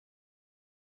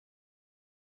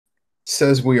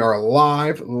Says we are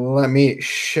live. Let me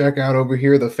check out over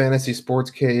here the Fantasy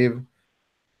Sports Cave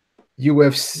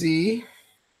UFC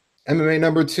MMA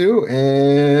number 2,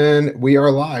 and we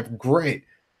are live. Great.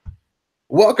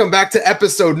 Welcome back to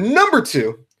episode number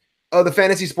 2 of the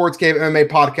Fantasy Sports Cave MMA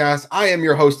podcast. I am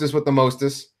your hostess with the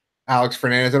mostest, Alex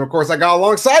Fernandez. And of course, I got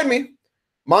alongside me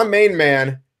my main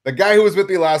man, the guy who was with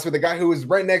me last week, the guy who was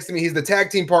right next to me. He's the tag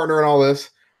team partner in all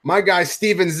this. My guy,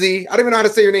 Steven Z. I don't even know how to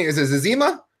say your name. Is it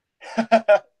Zazima?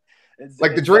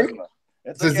 Like the drink? Zezma.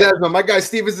 It's Okay. okay. Zezma, my guy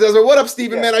Steven Zezma. What up,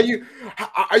 Steven? Yeah. Man,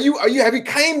 have you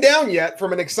came down yet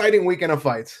from an exciting weekend of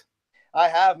fights? I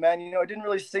have, man. It didn't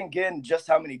really sink in just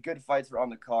how many good fights were on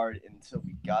the card until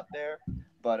we got there.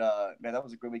 But man, that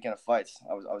was a great weekend of fights.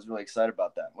 I was really excited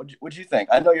about that. What'd you think?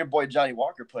 I know your boy Johnny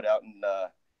Walker put out and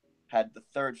had the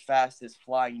third fastest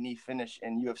flying knee finish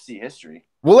in UFC history.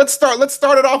 Well, let's start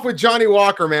it off with Johnny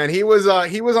Walker, man. He was on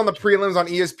the prelims on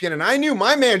ESPN, and I knew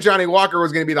my man Johnny Walker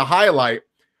was going to be the highlight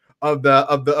of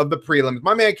the prelims.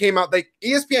 My man came out,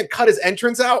 ESPN cut his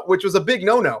entrance out, which was a big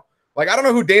no-no. Like, I don't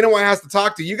know who Dana White has to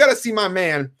talk to. You got to see my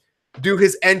man do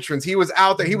his entrance. He was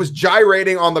out there. He was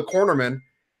gyrating on the cornerman.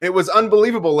 It was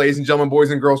unbelievable, ladies and gentlemen,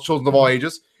 boys and girls, children of all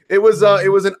ages. It was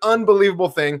an unbelievable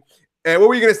thing. And what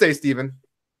were you going to say, Steven?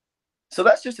 So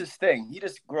that's just his thing. He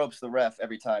just gropes the ref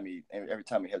every time he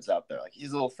heads out there. Like,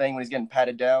 his little thing when he's getting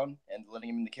patted down and letting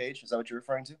him in the cage. Is that what you're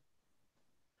referring to?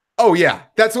 Oh yeah,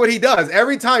 that's what he does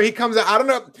every time he comes out. I don't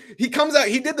know. He comes out.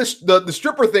 He did the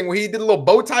stripper thing where he did a little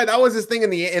bow tie. That was his thing in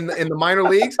the minor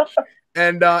leagues,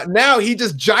 and now he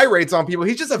just gyrates on people.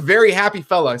 He's just a very happy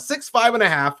fella.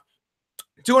 6'5.5",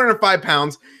 205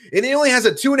 pounds, and he only has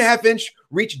a 2.5-inch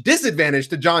reach disadvantage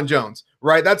to John Jones.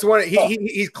 Right, that's when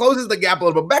he closes the gap a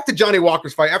little bit. Back to Johnny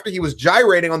Walker's fight after he was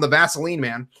gyrating on the Vaseline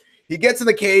man. He gets in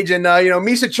the cage, and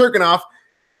Misha Cherkinoff.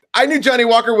 I knew Johnny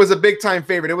Walker was a big-time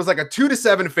favorite. It was like a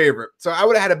 2-7 favorite. So I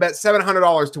would have had to bet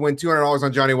 $700 to win $200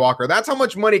 on Johnny Walker. That's how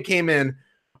much money came in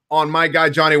on my guy,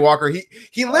 Johnny Walker.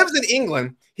 He lives in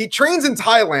England. He trains in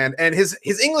Thailand, and his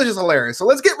English is hilarious. So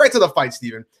let's get right to the fight,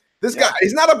 Steven. This guy,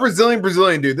 he's not a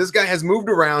Brazilian dude. This guy has moved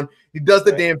around. He does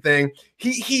the damn thing.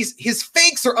 His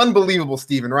fakes are unbelievable,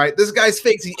 Steven, right? This guy's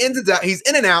fakes, he's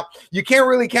in and out. You can't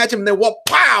really catch him. And then,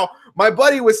 pow! My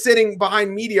buddy was sitting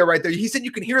behind media right there. He said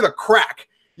you can hear the crack.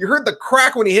 You heard the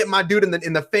crack when he hit my dude in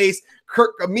the face.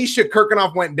 Misha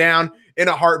Cherkinoff went down in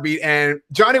a heartbeat, and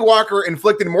Johnny Walker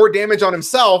inflicted more damage on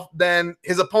himself than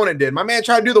his opponent did. My man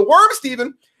tried to do the worm,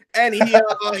 Steven, and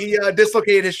he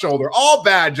dislocated his shoulder. All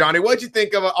bad, Johnny. What'd you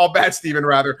think of all bad, Steven,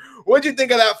 rather? What'd you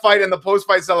think of that fight and the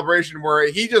post-fight celebration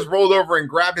where he just rolled over and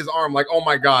grabbed his arm like, oh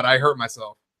my God, I hurt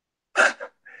myself?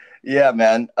 Yeah,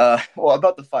 man. Well,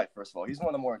 about the fight, first of all, he's one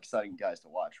of the more exciting guys to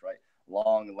watch, right?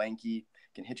 Long, lanky,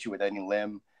 can hit you with any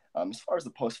limb. As far as the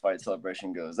post-fight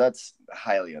celebration goes, that's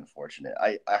highly unfortunate.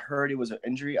 I heard it was an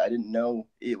injury. I didn't know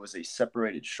it was a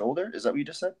separated shoulder. Is that what you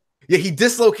just said? Yeah, he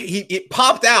dislocated. It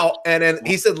popped out, and then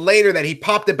he said later that he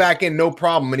popped it back in, no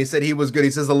problem. And he said he was good.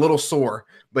 He says a little sore,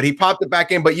 but he popped it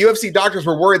back in. But UFC doctors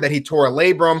were worried that he tore a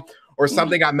labrum or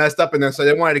something got messed up in there, so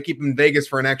they wanted to keep him in Vegas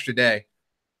for an extra day.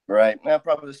 Right. Yeah,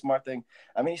 probably the smart thing.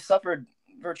 I mean, he suffered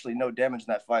virtually no damage in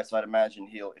that fight, so I'd imagine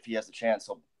if he has a chance,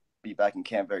 he'll be back in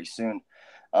camp very soon.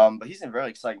 But he's a very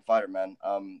exciting fighter, man.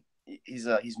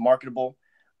 He's marketable,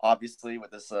 obviously, with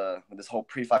this whole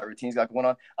pre-fight routine he's got going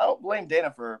on. I don't blame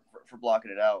Dana for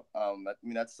blocking it out. I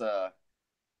mean, that's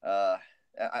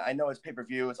I know it's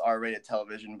pay-per-view, it's R-rated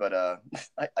television, but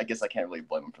I guess I can't really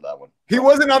blame him for that one. He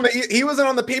wasn't on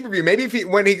the pay-per-view. Maybe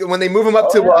when they move him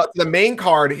up to the main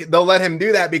card, they'll let him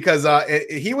do that because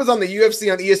he was on the UFC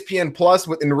on ESPN Plus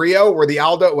in Rio where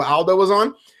Aldo was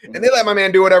on, and they let my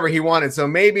man do whatever he wanted. So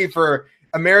maybe for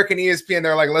American ESPN,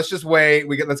 they're like, let's just wait.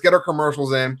 Let's get our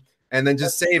commercials in and then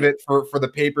just save it for the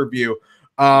pay-per-view.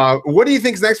 What do you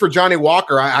think's next for Johnny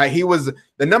Walker? He was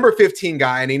the number 15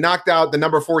 guy, and he knocked out the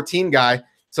number 14 guy.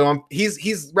 So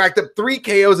he's racked up 3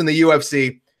 KOs in the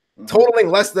UFC, totaling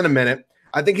less than a minute.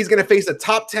 I think he's going to face a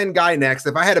top 10 guy next.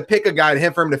 If I had to pick a guy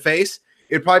for him to face,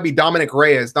 it'd probably be Dominic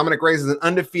Reyes. Dominic Reyes is an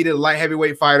undefeated light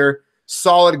heavyweight fighter,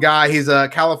 solid guy. He's a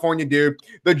California dude.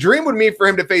 The dream would be for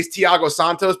him to face Thiago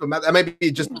Santos, but that might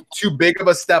be just too big of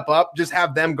a step up. Just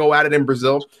have them go at it in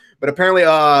Brazil. But apparently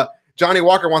Johnny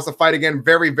Walker wants to fight again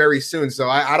very, very soon. So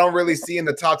I don't really see in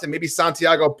the top 10, maybe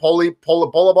Santiago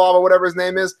Polabov or whatever his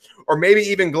name is, or maybe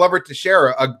even Glover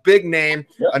Teixeira, a big name,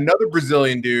 another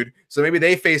Brazilian dude. So maybe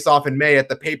they face off in May at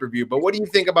the pay-per-view. But what do you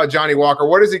think about Johnny Walker?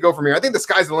 Where does he go from here? I think the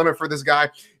sky's the limit for this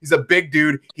guy. He's a big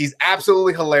dude. He's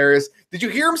absolutely hilarious. Did you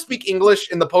hear him speak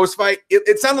English in the post-fight?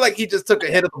 It sounded like he just took a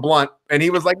hit of the blunt, and he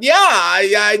was like, yeah,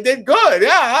 I did good.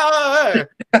 Yeah.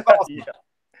 Awesome.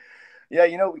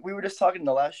 Yeah, we were just talking in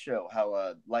the last show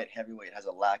how light heavyweight has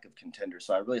a lack of contenders.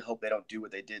 So I really hope they don't do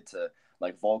what they did to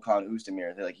like Volkan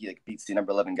Oezdemir. He like beats the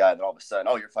number 11 guy, and then all of a sudden,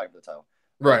 oh, you're fighting for the title.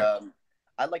 But Right.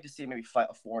 I'd like to see maybe fight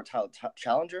a foreign title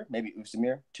challenger, maybe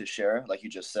Oezdemir to share, like you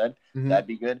just said. Mm-hmm. That'd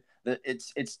be good.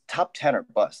 It's top 10 or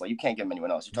bust. Like you can't give him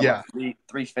anyone else. You're talking about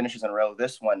three finishes in a row.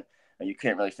 This one, you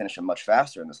can't really finish him much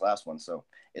faster in this last one. So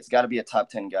it's got to be a top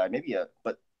 10 guy,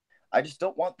 but I just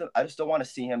don't want to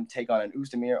see him take on an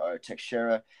Oezdemir or a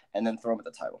Teixeira and then throw him at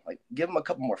the title. Like, give him a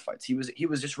couple more fights. He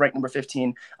was just ranked number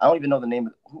 15. I don't even know the name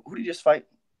of who did he just fight?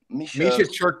 Misha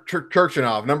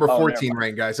Kirchanov, number 14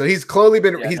 ranked guy. So he's slowly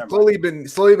been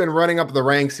running up the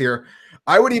ranks here.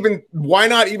 Why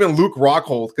not even Luke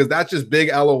Rockhold? Because that's just big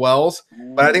LOLs.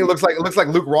 But I think it looks like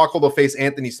Luke Rockhold will face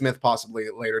Anthony Smith possibly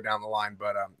later down the line.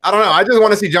 But I don't know. I just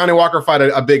want to see Johnny Walker fight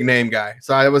a big name guy.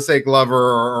 So I would say Glover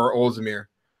or Ozdemir.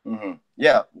 Mm-hmm.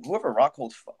 Yeah, whoever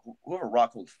Rockhold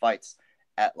fights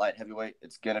at light heavyweight,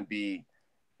 it's gonna be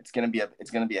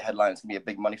a headline. It's gonna be a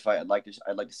big money fight. I'd like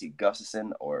to see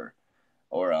Gustafsson or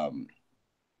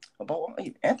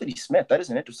Anthony Smith. That is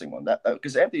an interesting one. That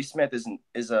because Anthony Smith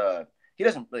he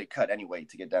doesn't really cut any weight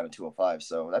to get down to 205.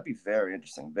 So that'd be very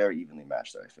interesting, very evenly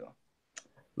matched there, I feel.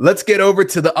 Let's get over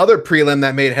to the other prelim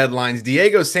that made headlines: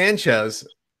 Diego Sanchez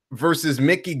versus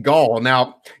Mickey Gall.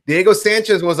 Now, Diego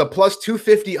Sanchez was a plus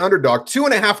 250 underdog,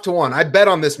 2.5 to 1. I bet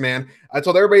on this man. I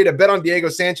told everybody to bet on Diego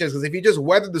Sanchez because if he just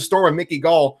weathered the storm of Mickey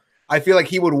Gall, I feel like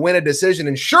he would win a decision.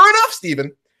 And sure enough,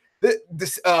 Steven,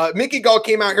 Mickey Gall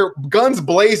came out here guns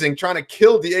blazing, trying to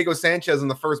kill Diego Sanchez in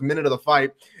the first minute of the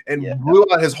fight and blew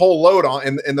out his whole load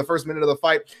in the first minute of the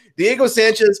fight. Diego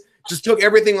Sanchez just took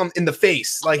everything in the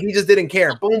face. Like, he just didn't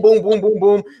care. Boom, boom, boom, boom,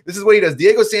 boom. This is what he does.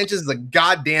 Diego Sanchez is a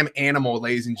goddamn animal,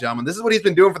 ladies and gentlemen. This is what he's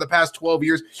been doing for the past 12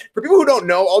 years. For people who don't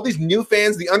know, all these new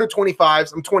fans, the under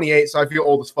 25s, I'm 28, so I feel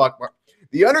old as fuck. But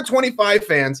the under 25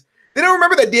 fans, they don't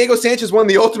remember that Diego Sanchez won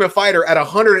the Ultimate Fighter at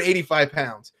 185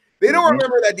 pounds. They don't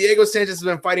remember that Diego Sanchez has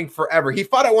been fighting forever. He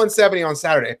fought at 170 on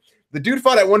Saturday. The dude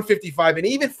fought at 155 and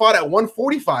he even fought at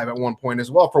 145 at one point as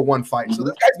well for one fight. So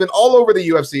this guy's been all over the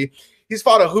UFC. He's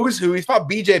fought a who's who. He's fought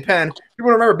BJ Penn.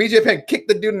 People remember BJ Penn kicked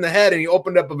the dude in the head and he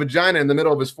opened up a vagina in the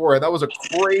middle of his forehead. That was a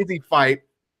crazy fight.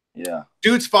 Yeah.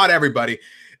 Dude's fought everybody.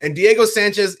 And Diego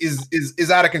Sanchez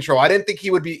is out of control. I didn't think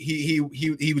he would be he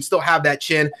would still have that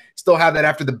chin, still have that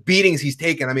after the beatings he's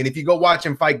taken. I mean, if you go watch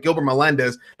him fight Gilbert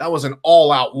Melendez, that was an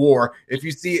all-out war. If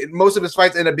you see, most of his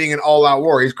fights end up being an all-out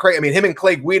war. He's crazy. I mean, him and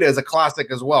Clay Guida is a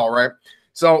classic as well, right?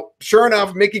 So sure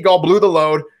enough, Mickey Gall blew the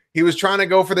load. He was trying to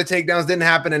go for the takedowns, didn't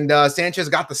happen, and Sanchez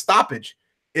got the stoppage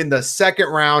in the second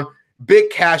round. Big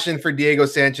cash in for Diego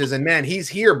Sanchez, and man, he's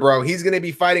here, bro. He's going to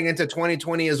be fighting into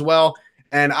 2020 as well.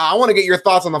 And I want to get your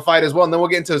thoughts on the fight as well, and then we'll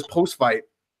get into his post-fight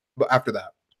after that.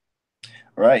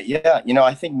 Right, yeah.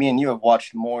 I think me and you have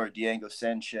watched more Diego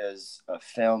Sanchez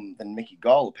film than Mickey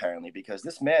Gall, apparently, because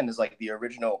this man is like the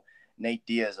original Nate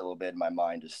Diaz a little bit in my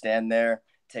mind. Just stand there,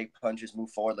 take punches,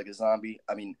 move forward like a zombie.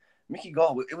 I mean, Mickey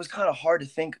Gall, it was kind of hard to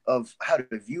think of how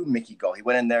to view Mickey Gall. He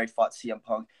went in there, he fought CM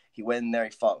Punk. He went in there,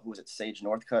 he fought, who was it, Sage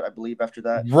Northcutt, I believe, after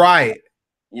that. Right.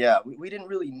 Yeah, we didn't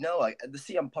really know. Like, the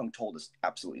CM Punk told us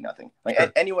absolutely nothing. Like,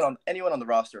 anyone on the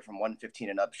roster from 115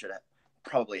 and up should have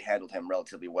probably handled him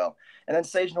relatively well. And then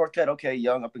Sage Northcutt, okay,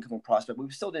 young up and coming prospect, but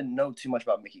we still didn't know too much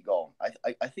about Mickey Gall.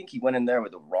 I think he went in there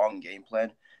with the wrong game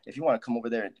plan. If you want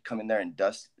to come in there and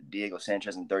dust Diego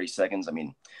Sanchez in 30 seconds, I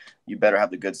mean, you better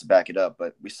have the goods to back it up.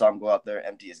 But we saw him go out there,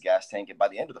 empty his gas tank, and by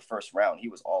the end of the first round, he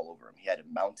was all over him. He had it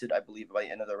mounted, I believe, by the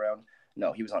end of the round.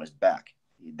 No, he was on his back.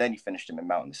 Then he finished him and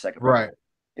mounted in the second round. Right.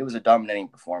 It was a dominating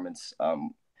performance.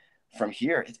 From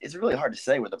here, it's really hard to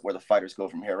say where the fighters go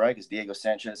from here, right? Because Diego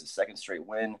Sanchez, his second straight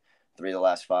win, 3 of the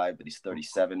last 5, but he's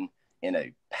 37 in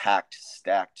a packed,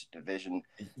 stacked division.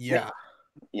 Yeah.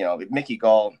 Mickey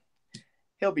Gall,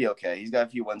 he'll be okay. He's got a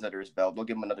few wins under his belt. We'll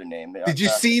give him another name. Did you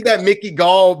see that Mickey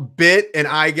Gall bit and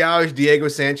eye gouged Diego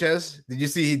Sanchez? Did you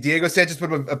see Diego Sanchez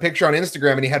put a picture on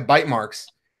Instagram and he had bite marks?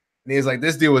 And he was like,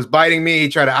 this dude was biting me. He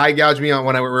tried to eye gouge me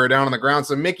when we were down on the ground.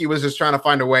 So Mickey was just trying to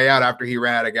find a way out after he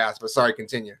ran out of gas. But sorry,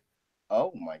 continue.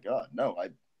 Oh, my God. No,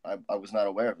 I was not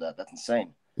aware of that. That's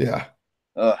insane. Yeah.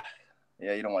 Yeah,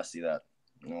 you don't want to see that.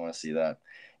 You don't want to see that.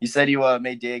 You said you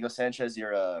made Diego Sanchez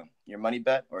your money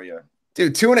bet or your...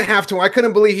 Dude, 2.5 to 1. I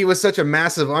couldn't believe he was such a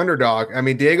massive underdog. I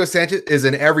mean, Diego Sanchez is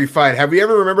in every fight. Have you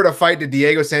ever remembered a fight that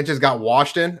Diego Sanchez got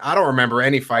washed in? I don't remember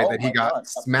any fight that he got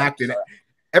smacked in.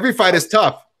 Every fight is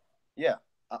tough. Yeah,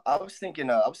 I was thinking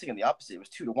the opposite. It was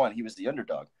 2 to 1. He was the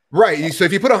underdog. Right. So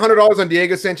if you put $100 on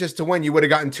Diego Sanchez to win, you would have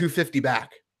gotten $250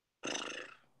 back.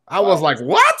 I was like,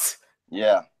 what?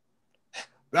 Yeah.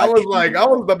 That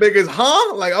was the biggest,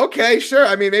 huh? Like, okay, sure.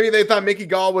 I mean, maybe they thought Mickey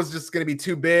Gall was just going to be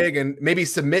too big and maybe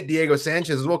submit Diego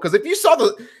Sanchez as well. Because if you saw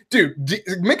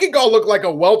Mickey Gall looked like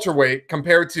a welterweight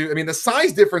compared to, I mean, the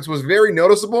size difference was very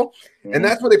noticeable. And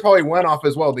that's what they probably went off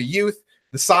as well. The youth,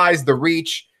 the size, the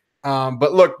reach.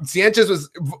 But look, Sanchez was,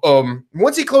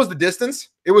 once he closed the distance,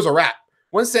 it was a wrap.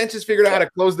 Once Sanchez figured out how to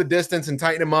close the distance and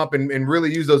tighten him up and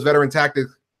really use those veteran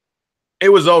tactics, it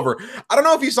was over. I don't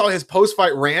know if you saw his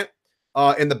post-fight rant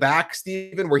in the back,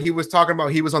 Steven, where he was talking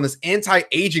about he was on this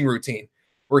anti-aging routine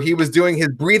where he was doing his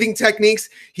breathing techniques.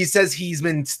 He says he's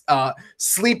been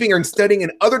sleeping or studying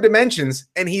in other dimensions,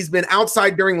 and he's been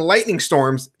outside during lightning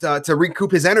storms to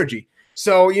recoup his energy.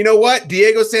 So you know what?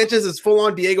 Diego Sanchez is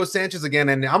full-on Diego Sanchez again,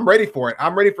 and I'm ready for it.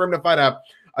 I'm ready for him to fight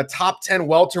a top 10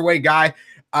 welterweight guy.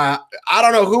 I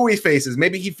don't know who he faces.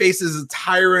 Maybe he faces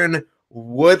Tyron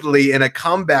Woodley in a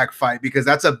comeback fight because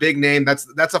that's a big name.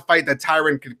 That's a fight that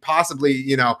Tyron could possibly,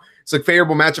 it's a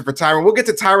favorable matchup for Tyron. We'll get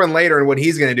to Tyron later and what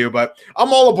he's going to do, but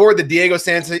I'm all aboard the Diego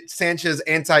Sanchez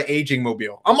anti-aging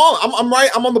mobile. I'm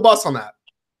on the bus on that.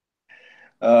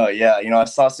 Yeah, I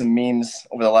saw some memes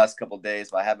over the last couple of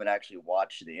days, but I haven't actually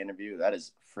watched the interview. That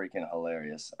is freaking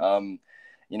hilarious.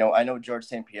 I know George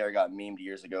St. Pierre got memed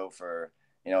years ago for,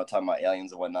 talking about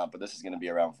aliens and whatnot, but this is going to be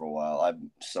around for a while. I'm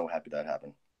so happy that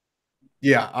happened.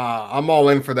 Yeah, I'm all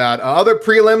in for that. Other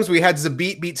prelims, we had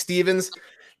Zabit beat Stevens.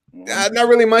 Not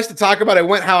really much to talk about. It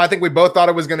went how I think we both thought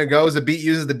it was going to go. Zabit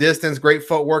uses the distance, great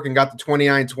footwork, and got the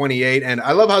 29-28. And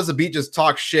I love how Zabit just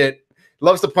talks shit.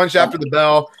 Loves to punch after the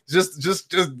bell. Just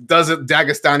does it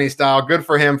Dagestani style. Good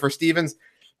for him. For Stevens,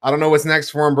 I don't know what's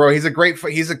next for him, bro. He's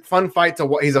a fun fight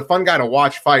he's a fun guy to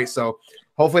watch fight. So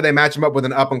hopefully they match him up with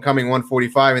an up and coming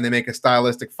 145 and they make a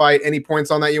stylistic fight. Any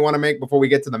points on that you want to make before we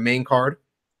get to the main card?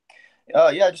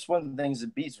 Yeah, just one of the things,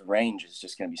 Zabit's range is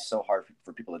just going to be so hard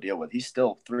for people to deal with. He's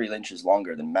still 3 inches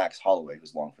longer than Max Holloway,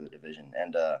 who's long for the division.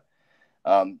 And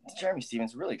Jeremy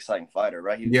Stevens, a really exciting fighter,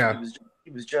 right?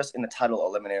 He was just in the title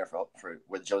eliminator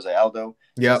with Jose Aldo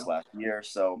last year,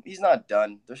 so he's not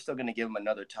done. They're still going to give him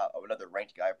another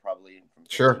ranked guy probably.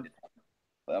 Sure.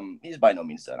 He's by no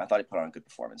means done. I thought he put on a good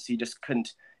performance. He just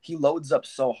couldn't. He loads up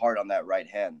so hard on that right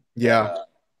hand. Yeah. And,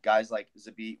 guys like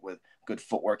Zabit with good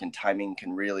footwork and timing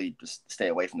can really just stay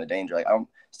away from the danger. Like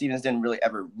Stevens didn't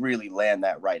ever really land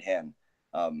that right hand,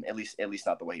 at least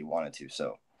not the way he wanted to.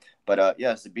 So, but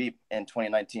Zabit in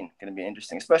 2019 going to be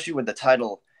interesting, especially with the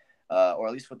title, or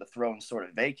at least with the throne sort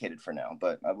of vacated for now.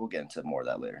 But we'll get into more of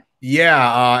that later.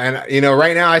 Yeah, and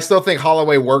right now I still think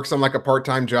Holloway works on like a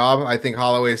part-time job. I think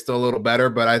Holloway is still a little better,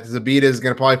 but Zabit is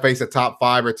going to probably face a top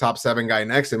 5 or top 7 guy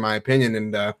next, in my opinion,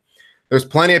 and there's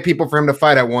plenty of people for him to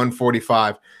fight at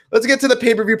 145. Let's get to the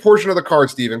pay-per-view portion of the card,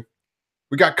 Steven.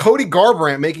 We got Cody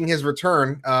Garbrandt making his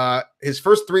return, his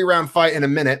first 3-round fight in a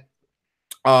minute.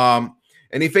 And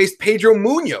he faced Pedro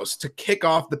Munoz to kick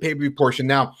off the pay-per-view portion.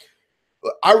 Now,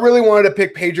 I really wanted to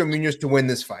pick Pedro Munoz to win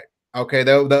this fight. Okay,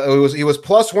 he was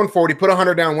plus 140, put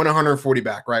 100 down, win 140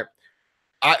 back, right?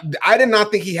 I did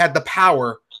not think he had the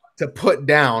power to put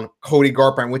down Cody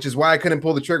Garbrandt, which is why I couldn't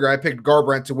pull the trigger. I picked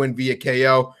Garbrandt to win via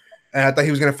KO. And I thought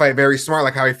he was going to fight very smart,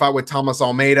 like how he fought with Thomas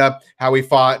Almeida, how he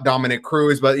fought Dominic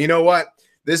Cruz. But you know what?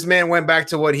 This man went back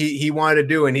to what he wanted to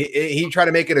do, and he tried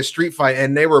to make it a street fight,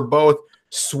 and they were both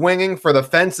swinging for the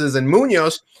fences. And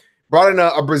Munoz brought in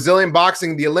a Brazilian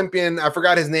boxing, the Olympian, I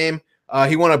forgot his name.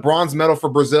 He won a bronze medal for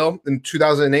Brazil in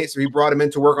 2008, so he brought him in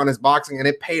to work on his boxing, and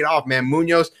it paid off, man.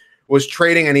 Munoz was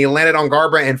trading, and he landed on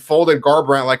Garbrandt and folded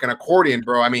Garbrandt like an accordion,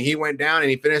 bro. I mean, he went down, and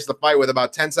he finished the fight with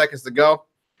about 10 seconds to go.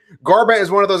 Garbrandt is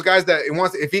one of those guys that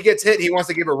if he gets hit, he wants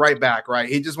to give it right back, right?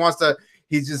 He just wants to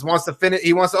finish.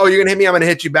 He wants to, oh, you're going to hit me, I'm going to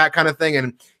hit you back kind of thing.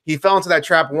 And he fell into that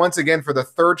trap once again for the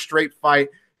 3rd straight fight.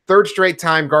 3rd straight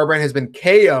time Garbrandt has been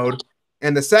KO'd,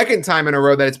 and the 2nd time in a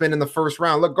row that it's been in the 1st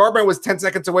round. Look, Garbrandt was 10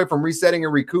 seconds away from resetting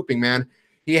and recouping, man.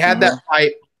 He had that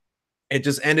fight. It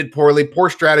just ended poorly. Poor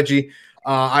strategy.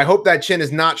 I hope that chin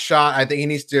is not shot. I think he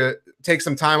needs to take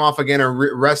some time off again and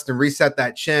rest and reset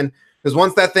that chin, because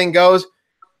once that thing goes,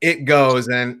 it goes.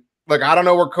 And look, I don't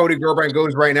know where Cody Garbrandt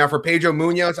goes right now. For Pedro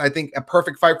Munoz, I think a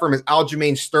perfect fight for him is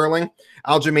Aljamain Sterling.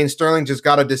 Aljamain Sterling just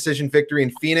got a decision victory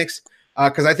in Phoenix,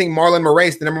 because I think Marlon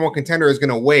Moraes, the #1 contender, is going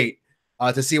to wait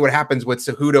to see what happens with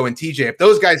Cejudo and TJ. If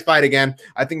those guys fight again,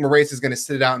 I think Moraes is going to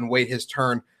sit it out and wait his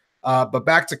turn. But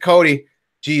back to Cody.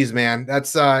 Geez, man,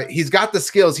 that's he's got the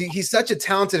skills. He's such a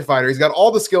talented fighter. He's got all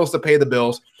the skills to pay the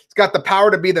bills. He's got the power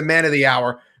to be the man of the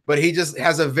hour. But he just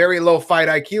has a very low fight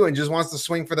IQ and just wants to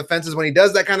swing for the fences. When he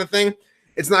does that kind of thing,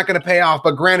 it's not going to pay off.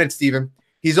 But granted, Steven,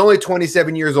 he's only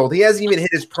 27 years old. He hasn't even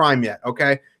hit his prime yet,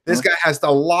 okay? This guy has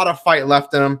a lot of fight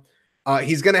left in him.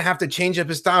 He's going to have to change up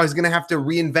his style. He's going to have to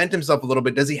reinvent himself a little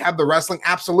bit. Does he have the wrestling?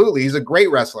 Absolutely. He's a great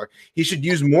wrestler. He should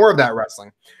use more of that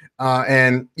wrestling.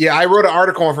 And yeah, I wrote an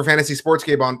article for Fantasy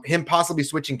Sportscape on him possibly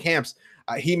switching camps.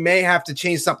 He may have to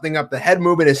change something up. The head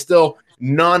movement is still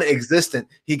non-existent.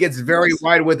 He gets very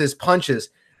wide with his punches.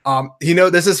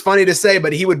 This is funny to say,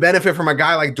 but he would benefit from a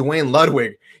guy like Dwayne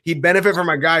Ludwig. He'd benefit from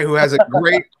a guy who has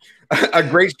a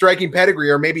great striking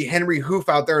pedigree, or maybe Henry Hoof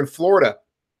out there in Florida.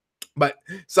 But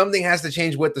something has to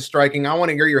change with the striking. I want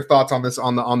to hear your thoughts on this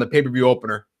on the pay-per-view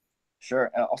opener. Sure.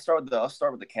 I'll start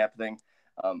with the camp thing.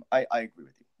 I agree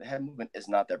with you. The head movement is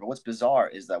not there. But what's bizarre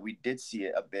is that we did see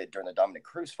it a bit during the Dominic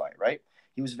Cruz fight, right?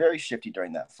 He was very shifty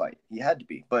during that fight. He had to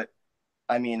be. But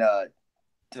I mean,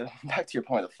 back to your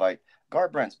point of the fight,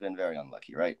 Garbrandt's been very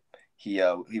unlucky, right? He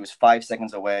was 5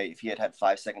 seconds away. If he had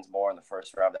 5 seconds more in the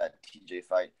first round of that TJ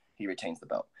fight, he retains the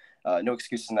belt. No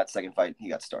excuses in that second fight. He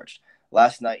got starched.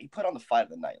 Last night, he put on the fight of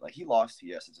the night. Like, he lost,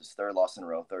 yes, it's his third loss in a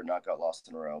row, third knockout loss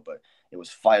in a row, but it was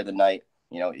fight of the night.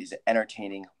 He's an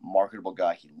entertaining, marketable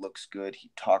guy. He looks good.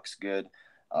 He talks good.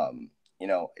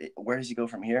 Where does he go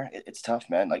from here? It's tough,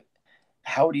 man. Like,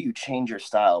 how do you change your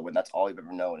style when that's all you've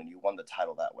ever known and you won the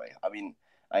title that way? I mean,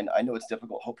 I know it's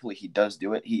difficult. Hopefully he does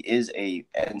do it. He is a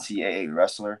NCAA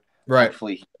wrestler. Right.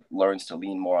 Hopefully he learns to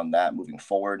lean more on that moving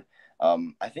forward.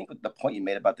 I think the point you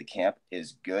made about the camp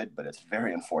is good, but it's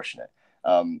very unfortunate.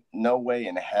 No way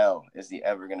in hell is he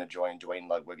ever going to join Dwayne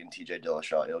Ludwig and TJ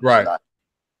Dillashaw. Right.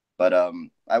 But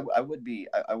I would be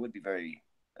very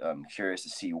curious to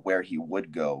see where he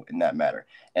would go in that matter.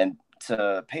 And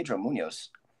to Pedro Munoz,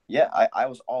 yeah, I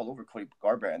was all over Cody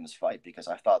Garbrandt in this fight because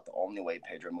I thought the only way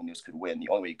Pedro Munoz could win, the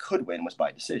only way he could win was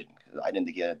by decision. Because I didn't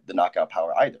think he had the knockout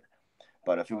power either.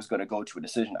 But if he was going to go to a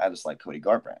decision, I just like Cody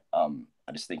Garbrandt.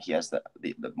 I just think he has the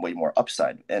way more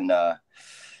upside. And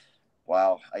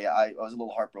wow, I was a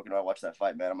little heartbroken when I watched that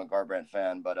fight, man. I'm a Garbrandt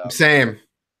fan, but same.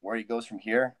 Where he goes from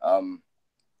here,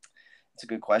 it's a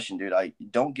good question, dude. I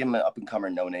don't give him an up and comer,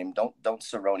 no name. Don't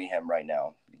Cerrone him right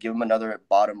now. Give him another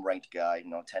bottom ranked guy,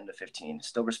 10 to 15.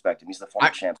 Still respect him. He's the former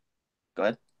champ. Go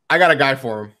ahead. I got a guy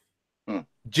for him.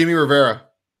 Jimmy Rivera.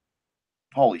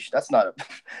 Holy shit, that's not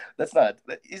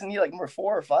isn't he like number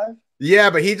 4 or 5? Yeah,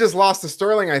 but he just lost to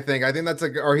Sterling, I think. I think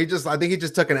he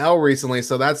just took an L recently.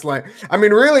 So that's like, I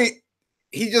mean, really,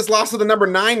 he just lost to the number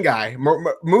 9 guy.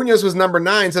 Munoz was number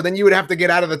 9, so then you would have to get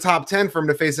out of the top 10 for him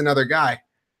to face another guy.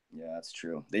 Yeah, that's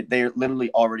true. They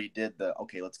literally already did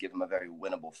let's give him a very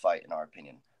winnable fight, in our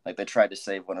opinion. Like, they tried to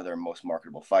save one of their most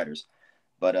marketable fighters.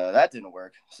 But that didn't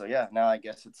work. So, yeah, now I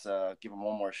guess it's give him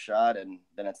one more shot, and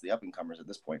then it's the up-and-comers at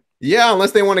this point. Yeah,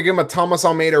 unless they want to give him a Thomas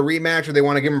Almeida rematch, or they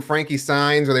want to give him Frankie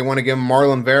Saenz, or they want to give him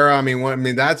Marlon Vera. I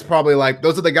mean, that's probably like –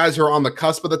 those are the guys who are on the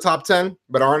cusp of the top 10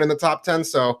 but aren't in the top 10.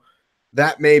 So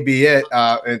that may be it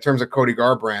in terms of Cody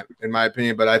Garbrandt, in my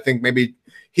opinion. But I think maybe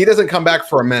he doesn't come back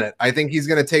for a minute. I think he's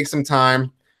going to take some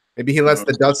time. Maybe he lets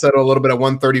the dust settle a little bit at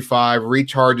 135,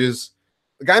 recharges.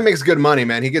 The guy makes good money,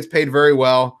 man. He gets paid very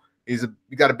well. He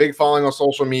got a big following on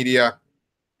social media.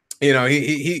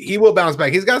 He will bounce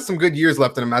back. He's got some good years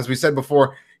left in him. As we said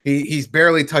before, he's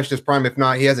barely touched his prime. If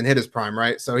not, he hasn't hit his prime,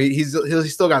 right? So he's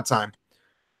still got time.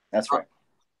 That's right.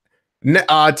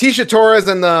 Tisha Torres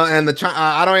and the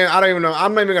I don't even know.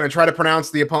 I'm not even going to try to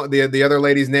pronounce the other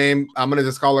lady's name. I'm going to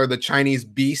just call her the Chinese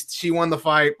Beast. She won the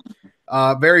fight,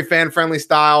 very fan friendly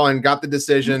style, and got the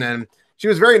decision. And she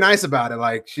was very nice about it.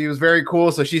 Like, she was very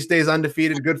cool. So she stays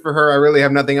undefeated. Good for her. I really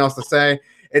have nothing else to say.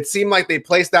 It seemed like they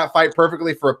placed that fight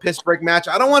perfectly for a piss break match.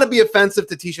 I don't want to be offensive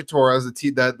to Tisha Torres,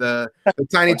 the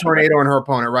tiny tornado and her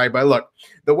opponent, right? But look,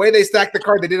 the way they stacked the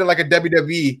card, they did it like a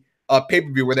WWE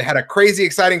pay-per-view where they had a crazy,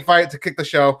 exciting fight to kick the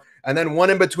show, and then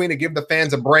one in between to give the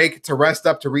fans a break, to rest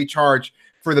up, to recharge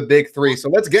for the big 3. So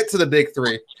let's get to the big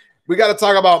 3. We got to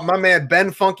talk about my man,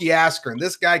 Ben Funky Askren.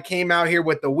 This guy came out here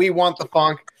with the We Want the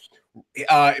Funk.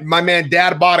 My man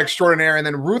Dad Bod extraordinaire, and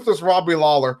then Ruthless Robbie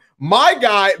Lawler. My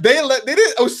guy,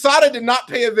 Osada did not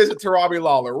pay a visit to Robbie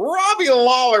Lawler. Robbie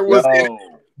Lawler was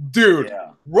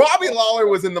Robbie Lawler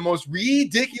was in the most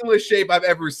ridiculous shape I've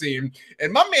ever seen,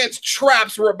 and my man's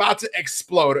traps were about to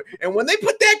explode. And when they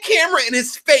put that camera in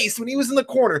his face when he was in the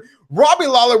corner, Robbie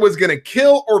Lawler was gonna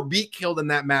kill or be killed in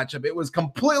that matchup. It was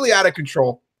completely out of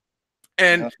control.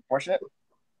 And what's unfortunate?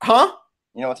 Huh?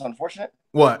 You know what's unfortunate?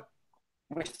 What?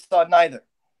 We saw neither,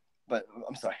 but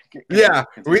I'm sorry. We did.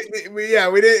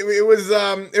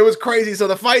 It was crazy. So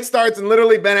the fight starts, and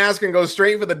literally Ben Askren goes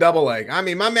straight for the double leg. I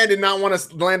mean, my man did not want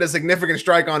to land a significant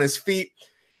strike on his feet.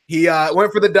 He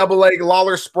went for the double leg.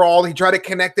 Lawler sprawled. He tried to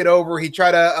connect it over. He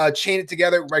tried to chain it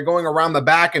together by going around the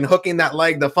back and hooking that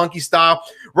leg, the funky style.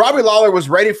 Robbie Lawler was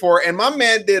ready for it, and my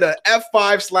man did a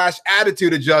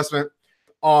F5/attitude adjustment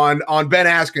on Ben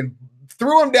Askren.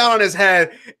 Threw him down on his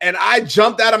head, and I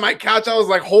jumped out of my couch. I was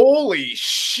like, holy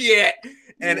shit.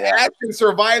 And Askren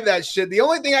survived that shit. The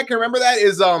only thing I can remember that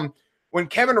is when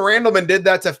Kevin Randleman did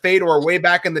that to Fedor way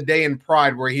back in the day in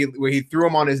Pride, where he threw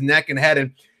him on his neck and head,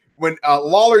 and when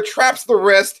Lawler traps the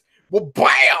wrist, well,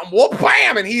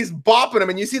 bam, and he's bopping him,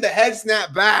 and you see the head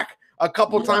snap back a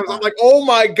couple times. I'm like, oh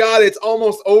my God, it's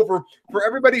almost over. For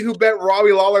everybody who bet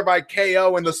Robbie Lawler by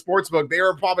KO in the sports book, they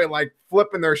were probably like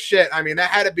flipping their shit. I mean, that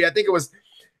had to be, I think it was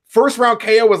first round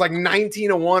KO was like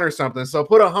 19-1 or something. So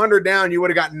put 100 down, you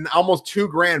would have gotten almost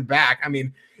 $2,000 back. I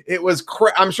mean, it was,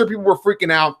 I'm sure people were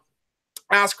freaking out.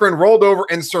 Askren rolled over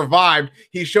and survived.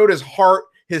 He showed his heart,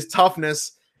 his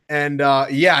toughness. And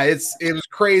yeah, it was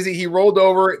crazy. He rolled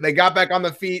over. They got back on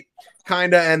the feet,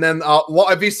 kind of. And then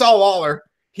if you saw Lawler,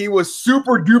 he was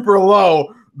super duper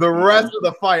low the rest of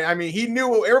the fight. I mean, he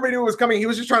knew, everybody knew it was coming. He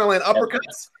was just trying to land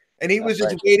uppercuts, and he was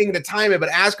just waiting to time it. But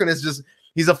Askren is just,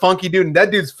 he's a funky dude. And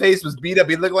that dude's face was beat up.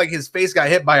 He looked like his face got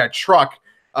hit by a truck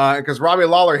because Robbie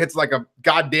Lawler hits like a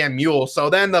goddamn mule. So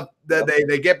then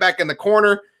they get back in the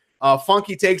corner.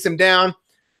 Funky takes him down.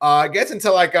 Gets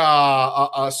into like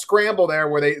a scramble there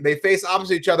where they face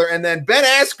opposite each other, and then Ben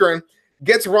Askren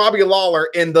gets Robbie Lawler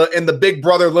in the big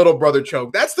brother little brother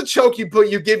choke. That's the choke you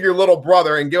give your little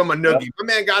brother and give him a noogie. Yep. My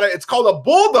man got it. It's called a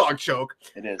bulldog choke.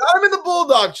 It is. Got him in the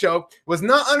bulldog choke. Was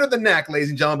not under the neck, ladies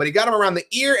and gentlemen, but he got him around the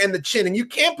ear and the chin. And you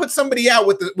can't put somebody out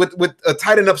with a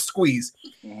tight enough squeeze.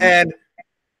 And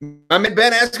my man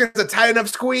Ben Askren has a tight enough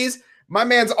squeeze. My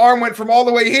man's arm went from all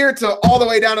the way here to all the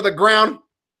way down to the ground.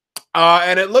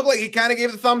 And it looked like he kind of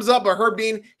gave the thumbs up, but Herb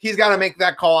Dean, he's got to make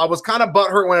that call. I was kind of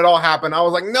butthurt when it all happened. I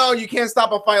was like, no, you can't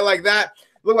stop a fight like that.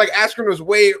 It looked like Askren was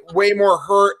way more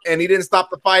hurt, and he didn't stop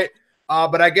the fight.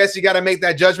 But I guess you got to make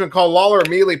that judgment call. Lawler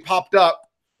immediately popped up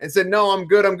and said, no, I'm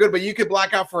good. But you could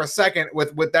black out for a second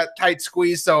with that tight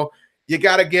squeeze. So you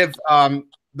got to give the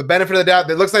benefit of the doubt.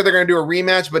 It looks like they're going to do a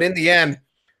rematch, but in the end,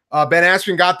 Ben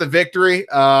Askren got the victory.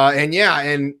 And yeah,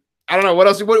 and I don't know what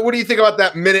else. What do you think about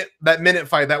that minute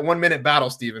fight, that 1 minute battle,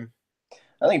 Steven?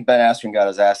 I think Ben Askren got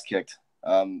his ass kicked.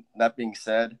 That being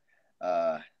said,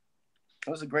 it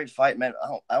was a great fight, man.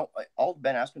 All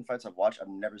Ben Askren fights I've watched, I've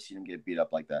never seen him get beat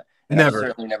up like that. And I've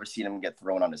certainly never seen him get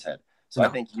thrown on his head. So I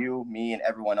think you, me, and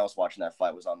everyone else watching that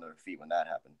fight was on their feet when that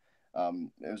happened.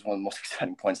 It was one of the most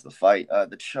exciting points of the fight.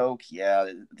 The choke, yeah,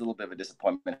 a little bit of a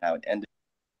disappointment how it ended.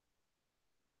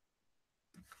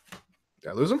 Did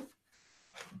I lose him?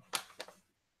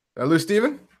 Did I lose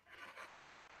Steven?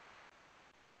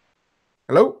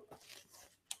 Hello?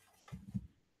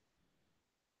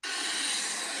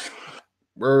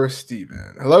 Where's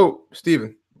Steven? Hello,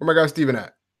 Steven. Where my guy Steven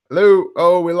at? Hello?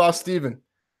 Oh, we lost Steven.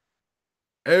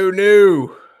 Oh,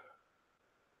 no.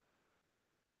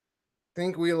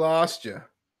 Think we lost you.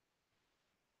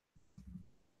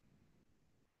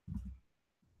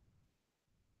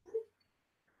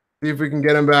 See if we can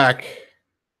get him back.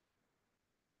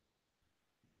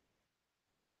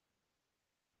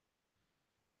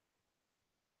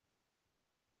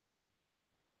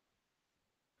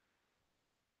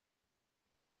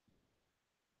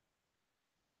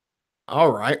 All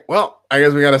right. Well, I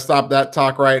guess we got to stop that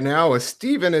talk right now.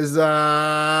 Steven is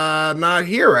not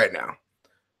here right now.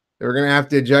 We're going to have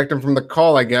to eject him from the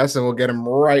call, I guess, and we'll get him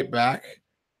right back.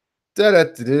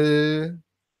 Da-da-da-da.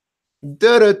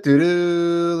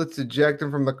 Da-da-da-da. Let's eject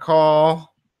him from the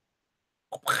call.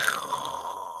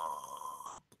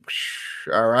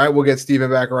 All right. We'll get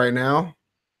Steven back right now.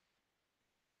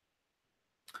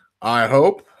 I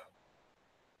hope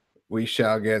we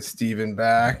shall get Steven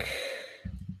back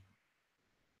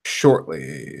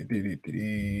shortly.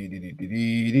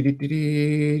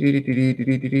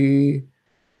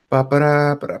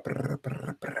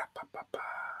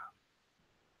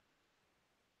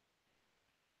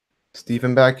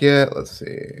 Steven back yet? Let's see.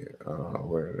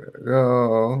 Where did it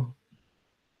go?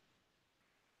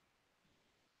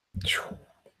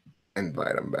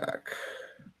 Invite him back.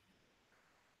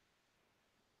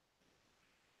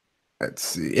 Let's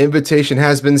see. Invitation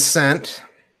has been sent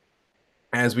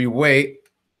as we wait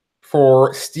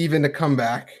for Steven to come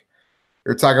back.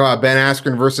 We're talking about Ben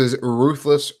Askren versus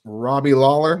ruthless Robbie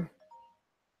Lawler.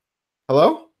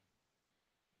 Hello?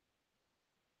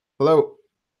 Hello?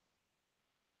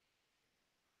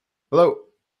 Hello?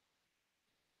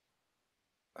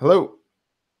 Hello?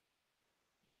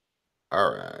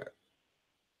 All right.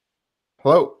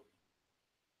 Hello?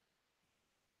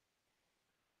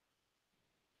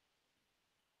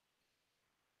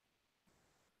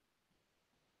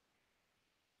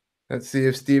 Let's see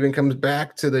if Steven comes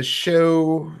back to the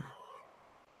show.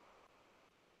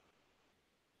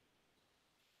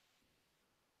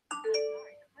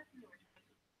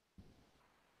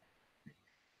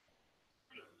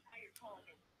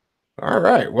 All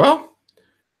right. Well,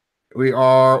 we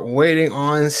are waiting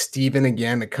on Steven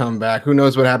again to come back. Who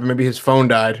knows what happened? Maybe his phone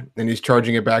died and he's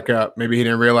charging it back up. Maybe he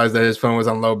didn't realize that his phone was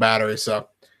on low battery. So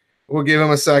we'll give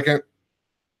him a second.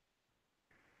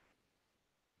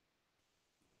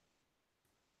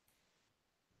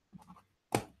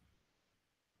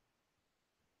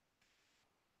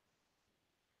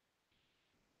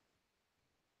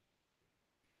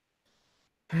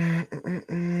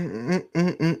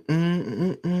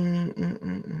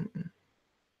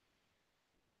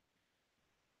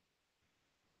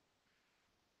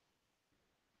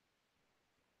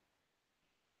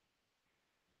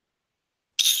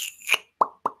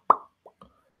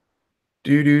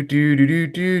 Do do do do do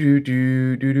do do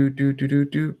do do do do do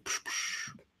do.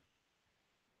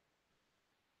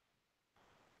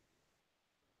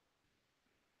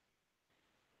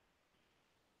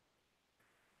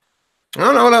 I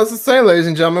don't know what else to say, ladies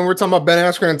and gentlemen. We're talking about Ben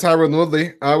Askren and Tyron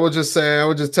Woodley. I will just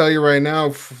tell you right now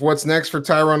what's next for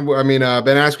Tyron. I mean,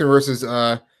 Ben Askren versus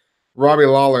Robbie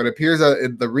Lawler. It appears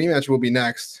that the rematch will be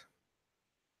next.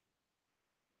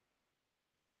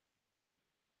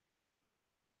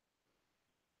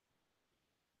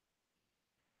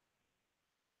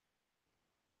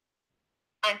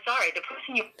 I'm sorry, the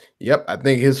person you. Yep, I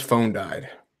think his phone died.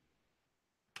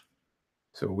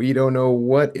 So we don't know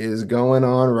what is going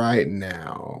on right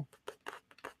now.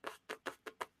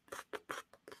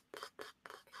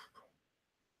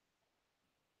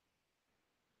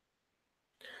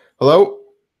 Hello?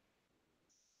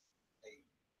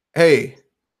 Hey.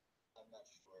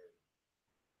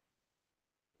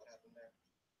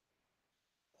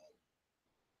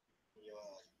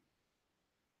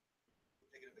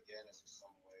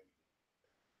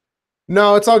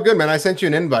 No, it's all good, man. I sent you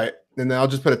an invite, and then I'll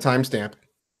just put a timestamp.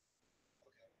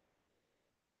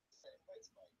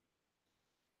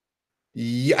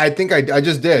 Yeah, I think I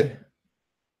just did.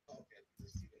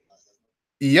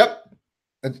 Yep.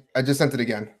 I just sent it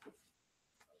again.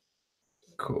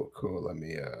 Cool. Let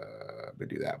me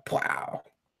do that. Wow.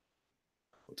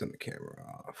 We'll turn the camera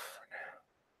off.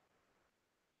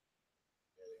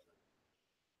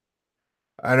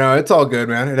 I know it's all good,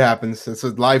 man. It happens. It's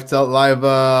a live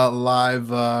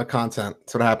content.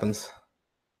 That's what happens.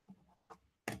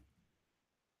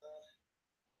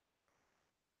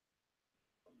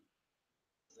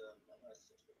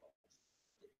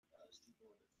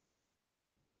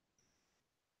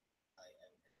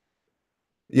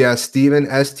 Yeah, Steven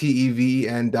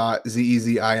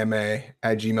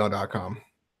STEVEN.ZEZIMA@gmail.com.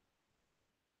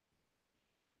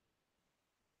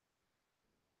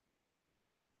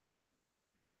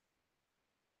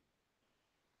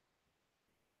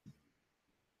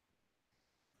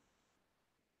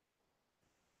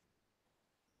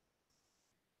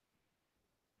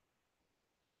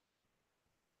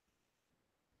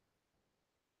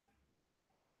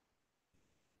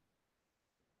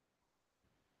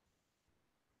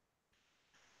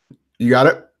 You got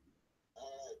it?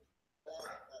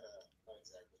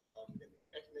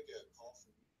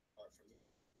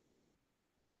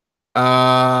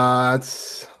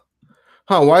 It's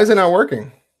why is it not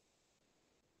working?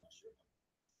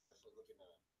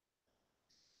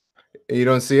 You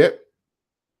don't see it?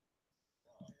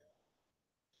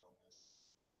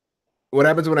 What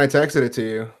happens when I texted it to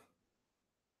you?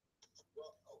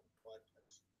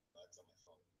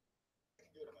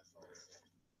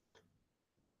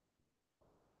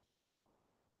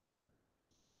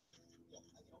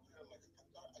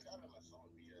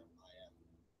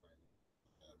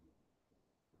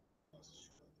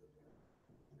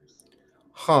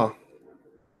 Huh.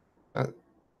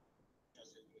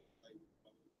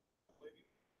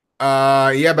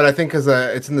 Yeah, but I think because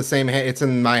it's in the same, it's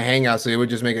in my Hangout, so it would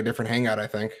just make a different Hangout. I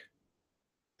think.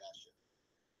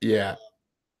 Yeah.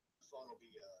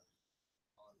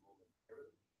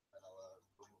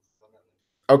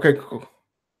 Okay. Cool.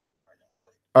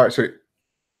 All right. Sweet.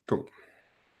 Cool.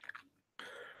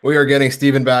 We are getting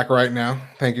Steven back right now.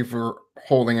 Thank you for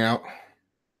holding out.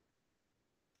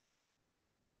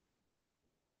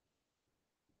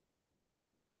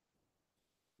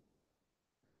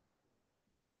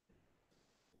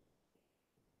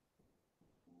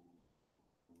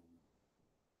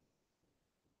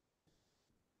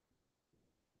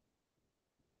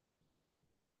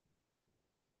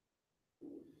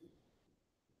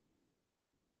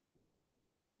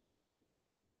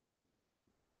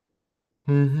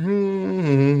 Let's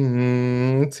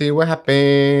see what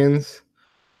happens.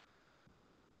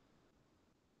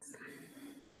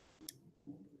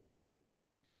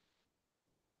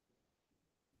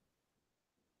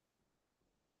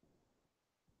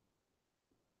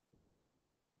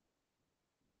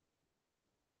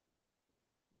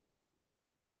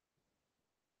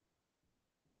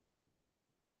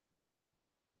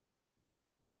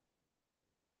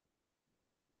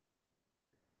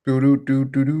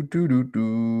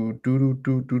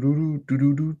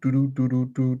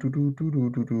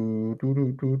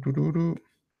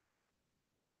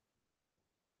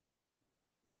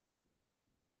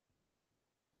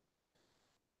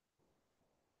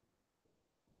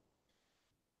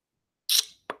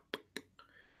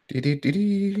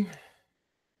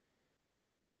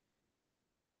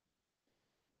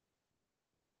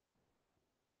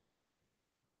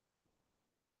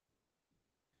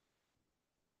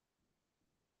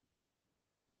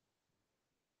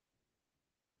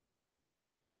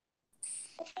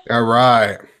 All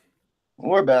right.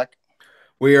 We're back.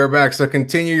 We are back. So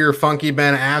continue your funky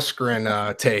Ben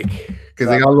Askren take because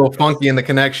they Sorry got a about little that, guys. funky in the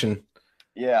connection.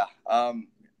 Yeah.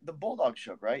 The bulldog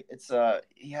choke, right? It's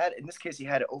he had in this case he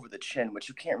had it over the chin, which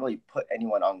you can't really put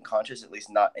anyone unconscious, at least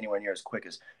not anywhere near as quick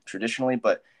as traditionally,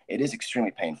 but it is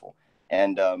extremely painful.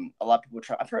 And a lot of people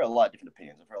try. I've heard a lot of different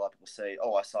opinions. I've heard a lot of people say,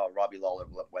 "Oh, I saw Robbie Lawler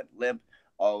went limp.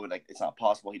 Oh, like it's not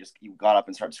possible. He got up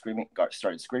and started screaming.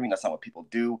 Started screaming. That's not what people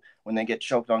do when they get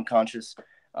choked unconscious."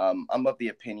 I'm of the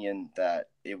opinion that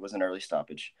it was an early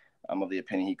stoppage. I'm of the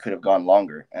opinion he could have gone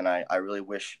longer, and I really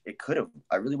wish it could have.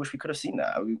 I really wish we could have seen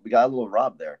that. We got a little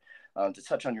robbed there. To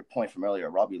touch on your point from earlier,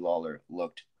 Robbie Lawler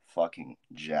looked fucking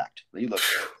jacked. He looked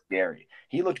scary.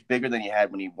 He looked bigger than he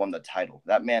had when he won the title.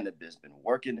 That man has been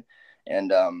working,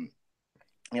 and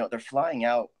they're flying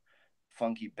out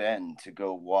Funky Ben to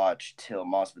go watch Till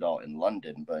Masvidal in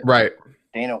London, but Right.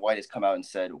 Dana White has come out and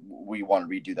said we want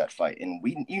to redo that fight, and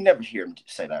you never hear him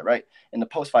say that, right? In the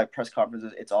post-fight press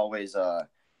conferences, it's always oh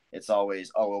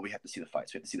well, we have to see the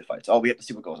fights. We have to see the fights. Oh, we have to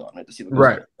see what goes on. We have to see what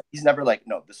goes on. He's never like,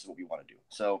 no, this is what we want to do.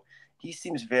 So he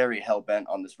seems very hell bent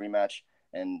on this rematch,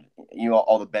 and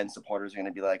all the Ben supporters are going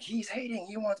to be like, he's hating.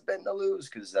 He wants Ben to lose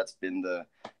because that's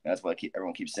what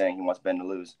everyone keeps saying. He wants Ben to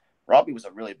lose. Robbie was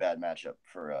a really bad matchup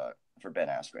for Ben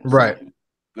Askren. Right.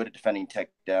 Good at defending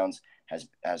takedowns,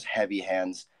 has heavy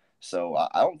hands. So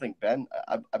I don't think Ben.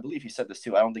 I believe he said this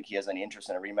too. I don't think he has any interest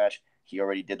in a rematch. He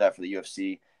already did that for the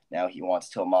UFC. Now he wants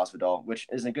Till Masvidal, which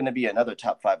isn't going to be another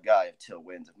top 5 guy if Till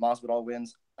wins. If Masvidal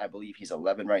wins, I believe he's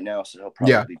 11 right now, so he'll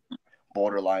probably be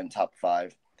borderline top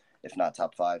 5, if not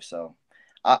top 5. So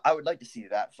I would like to see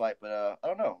that fight, but I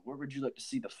don't know. Where would you like to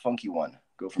see the funky one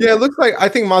go from Yeah, here? it looks like I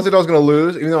think Masvidal's going to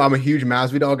lose, even though I'm a huge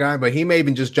Masvidal guy. But he may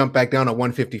even just jump back down to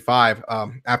 155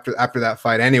 after that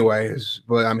fight, anyway. Is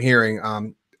what I'm hearing.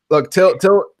 Look, Till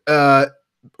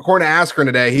according to Askren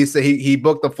today, he said he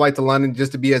booked the flight to London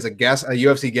just to be as a guest, a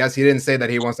UFC guest. He didn't say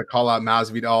that he wants to call out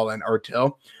Masvidal or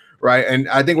Till, right? And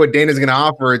I think what Dana's going to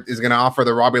offer is going to offer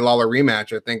the Robbie Lawler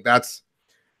rematch. I think that's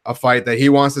a fight that he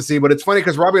wants to see. But it's funny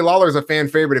because Robbie Lawler is a fan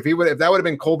favorite. If that would have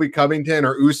been Colby Covington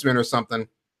or Usman or something,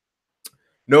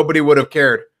 nobody would have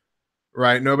cared,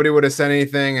 right? Nobody would have said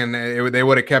anything, and they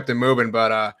would have kept it moving.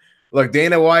 But look,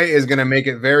 Dana White is going to make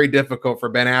it very difficult for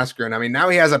Ben Askren. I mean, now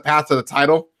he has a path to the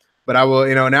title, but I will,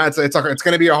 now it's going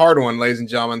to be a hard one, ladies and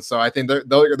gentlemen. So I think they're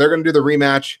going to do the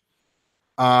rematch.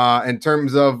 In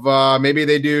terms of maybe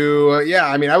they do, yeah.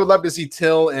 I mean, I would love to see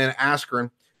Till and Askren.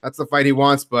 That's the fight he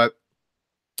wants, but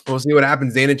we'll see what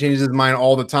happens. Dana changes his mind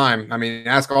all the time. I mean,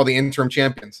 ask all the interim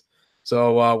champions.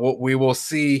 So we will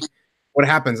see what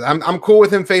happens. I'm cool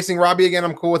with him facing Robbie again.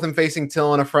 I'm cool with him facing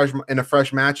Till in a fresh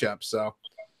matchup. So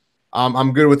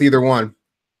I'm good with either one.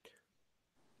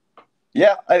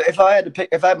 Yeah, if I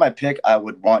had my pick, I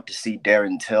would want to see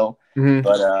Darren Till,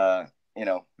 but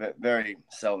very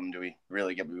seldom do we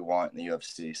really get what we want in the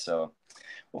UFC. So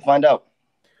we'll find out.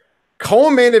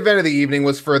 Co-main event of the evening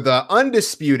was for the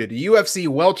undisputed UFC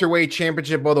welterweight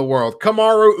championship of the world.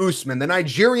 Kamaru Usman, the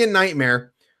Nigerian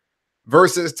Nightmare,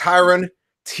 versus Tyron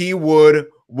T.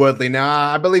 Woodley.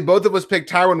 Now, I believe both of us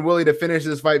picked Tyron Woodley to finish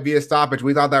this fight via stoppage.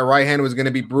 We thought that right hand was going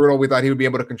to be brutal. We thought he would be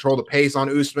able to control the pace on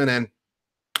Usman, and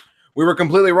we were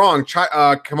completely wrong.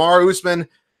 Kamaru Usman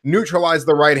neutralized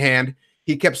the right hand.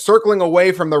 He kept circling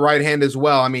away from the right hand as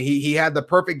well. I mean, he had the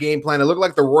perfect game plan. It looked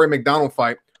like the Rory McDonald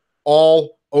fight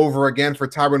all over again for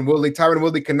Tyron Woodley. Tyron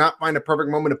Woodley could not find a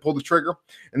perfect moment to pull the trigger,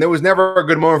 and there was never a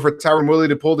good moment for Tyron Woodley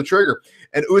to pull the trigger.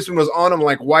 And Usman was on him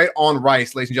like white on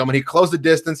rice, ladies and gentlemen. He closed the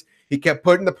distance. He kept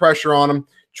putting the pressure on him,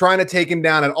 trying to take him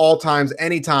down at all times,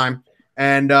 anytime.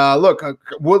 And look,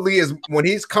 Woodley is when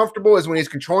he's comfortable, is when he's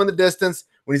controlling the distance,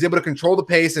 when he's able to control the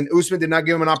pace, and Usman did not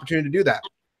give him an opportunity to do that.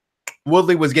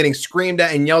 Woodley was getting screamed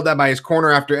at and yelled at by his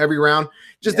corner after every round.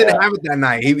 Just didn't have it that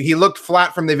night. He looked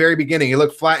flat from the very beginning. He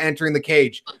looked flat entering the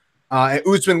cage. And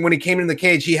Usman, when he came in the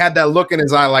cage, he had that look in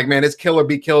his eye like, man, it's kill or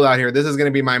be killed out here. This is going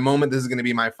to be my moment. This is going to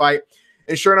be my fight.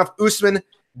 And sure enough, Usman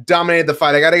dominated the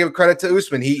fight. I got to give credit to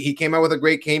Usman. He came out with a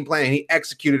great game plan, and he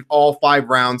executed all 5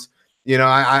 rounds.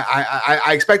 I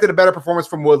expected a better performance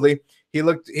from Woodley. He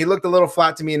looked a little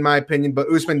flat to me in my opinion, but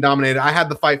Usman dominated. I had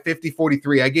the fight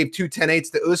 50-43. I gave two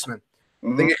 10-8s to Usman.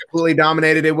 I think it completely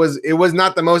dominated. It was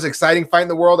not the most exciting fight in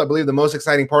the world. I believe the most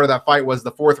exciting part of that fight was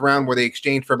the fourth round where they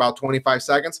exchanged for about 25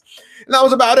 seconds. And that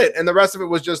was about it. And the rest of it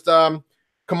was just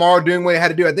Kamaru doing what he had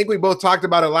to do. I think we both talked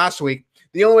about it last week.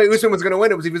 The only way Usman was going to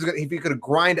win it was if he could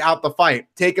grind out the fight,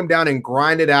 take him down and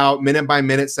grind it out minute by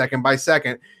minute, second by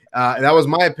second. And that was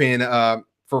my opinion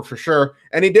for sure.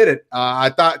 And he did it.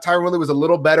 I thought Tyron Woodley was a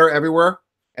little better everywhere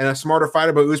and a smarter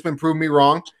fighter, but Usman proved me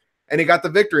wrong. And he got the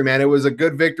victory, man. It was a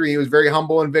good victory. He was very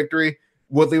humble in victory.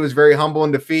 Woodley was very humble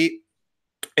in defeat.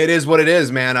 It is what it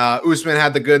is, man. Usman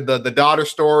had the daughter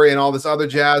story and all this other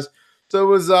jazz.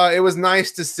 So it was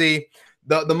nice to see.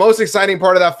 The most exciting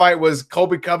part of that fight was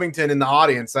Colby Covington in the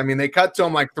audience. I mean, they cut to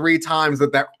him like 3 times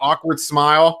with that awkward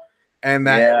smile and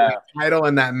that title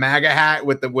and that MAGA hat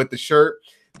with the shirt.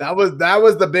 That was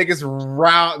the biggest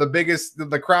row.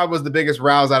 The crowd was the biggest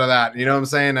rouse out of that. You know what I'm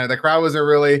saying? The crowd wasn't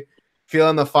really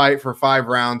feeling the fight for 5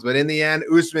 rounds, but in the end,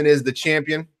 Usman is the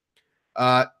champion.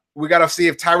 We got to see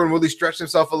if Tyron Woodley stretched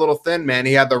himself a little thin, man.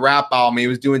 He had the rap album. He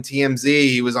was doing TMZ.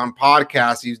 He was on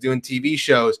podcasts. He was doing TV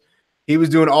shows. He was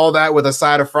doing all that with a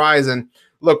side of fries. And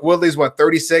look, Woodley's what,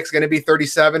 36, going to be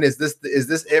 37. Is this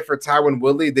it for Tyron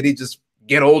Woodley? Did he just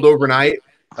get old overnight?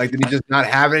 Like, did he just not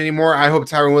have it anymore? I hope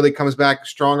Tyron Woodley comes back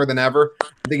stronger than ever.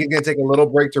 I think he's going to take a little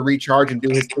break to recharge and do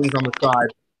his things on the side.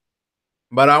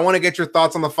 But I want to get your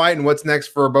thoughts on the fight and what's next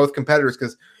for both competitors,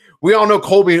 because we all know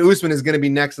Colby and Usman is going to be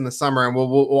next in the summer, and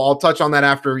I'll touch on that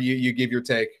after you give your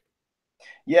take.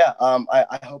 Yeah,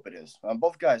 I hope it is.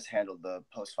 Both guys handled the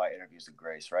post-fight interviews with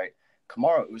grace, right?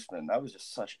 Kamaru Usman, that was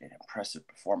just such an impressive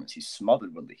performance. He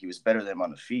smothered Woodley. He was better than him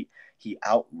on the feet. He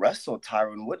out-wrestled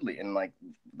Tyron Woodley. And, like,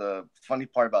 the funny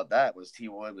part about that was T.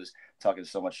 Wood was talking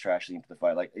so much trash into the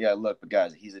fight. Like, yeah, look, but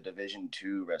guys, he's a Division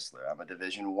II wrestler. I'm a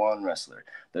Division I wrestler.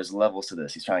 There's levels to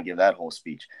this. He's trying to give that whole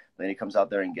speech. Then he comes out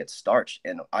there and gets starched.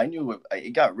 And I knew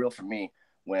it got real for me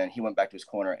when he went back to his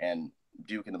corner and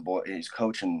Duke and his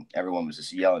coach and everyone was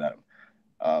just yelling at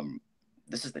him.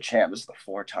 This is the champ. This is the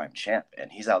 4-time champ,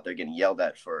 and he's out there getting yelled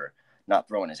at for not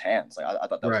throwing his hands. Like I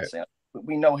thought that was insane.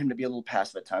 We know him to be a little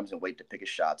passive at times and wait to pick his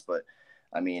shots, but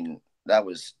I mean, that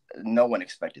was no one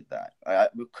expected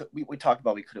that. We talked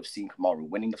about we could have seen Kamaru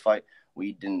winning the fight.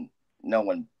 We didn't. No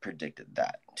one predicted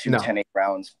that. 10-8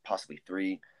 rounds, possibly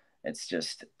 3. It's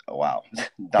just wow.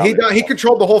 He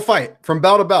controlled the whole fight from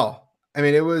bell to bell. I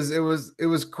mean, it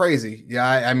was crazy. Yeah,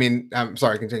 I mean, I'm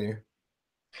sorry. Continue.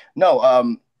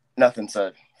 No, nothing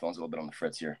said. Phone's a little bit on the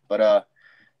fritz here, but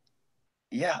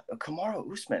yeah, Kamaru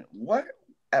Usman.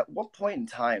 At what point in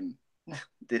time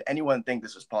did anyone think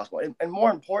this was possible? And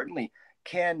more importantly,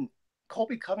 can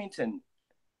Colby Covington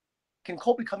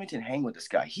hang with this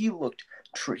guy? He looked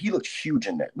huge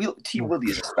in there. T.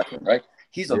 Woodley is a specimen, right?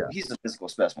 He's a physical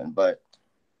specimen, but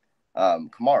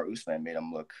Kamaru Usman made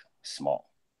him look small.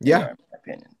 Yeah, in my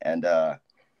opinion, and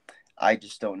I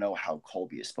just don't know how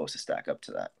Colby is supposed to stack up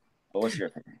to that. But what's your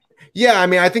opinion? Yeah, I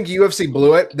mean, I think UFC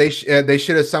blew it. They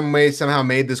should have somehow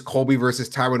made this Colby versus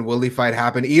Tyron Woodley fight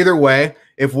happen. Either way,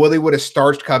 if Woodley would have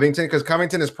starched Covington, because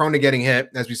Covington is prone to getting hit,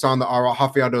 as we saw in the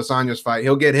Rafael dos Anjos fight,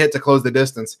 he'll get hit to close the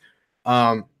distance. It's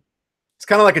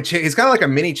kind of like he's kind of like a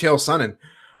mini Chael Sonnen.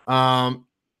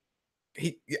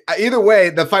 Either way,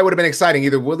 the fight would have been exciting.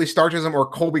 Either Woodley starches him or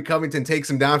Colby Covington takes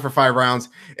him down for 5 rounds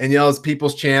and yells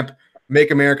 "People's Champ,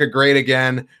 make America great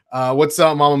again." What's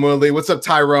up, Mama Woodley? What's up,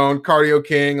 Tyrone? Cardio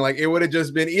King. Like, it would have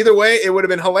just been either way. It would have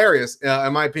been hilarious,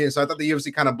 in my opinion. So I thought the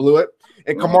UFC kind of blew it,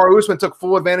 and Kamaru Usman took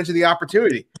full advantage of the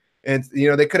opportunity. And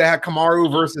they could have had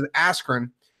Kamaru versus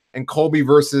Askren and Colby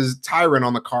versus Tyron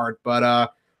on the card.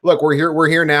 But look, we're here. We're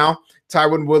here now.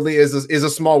 Tyron Woodley is a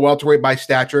small welterweight by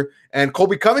stature, and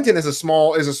Colby Covington is a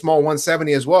small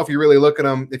 170 as well. If you really look at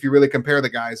him, if you really compare the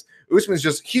guys, Usman's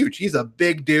just huge. He's a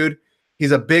big dude.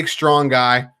 He's a big, strong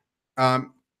guy.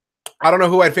 I don't know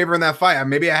who I'd favor in that fight.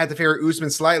 Maybe I had to favor Usman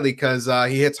slightly because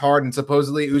he hits hard, and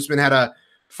supposedly Usman had a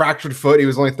fractured foot. He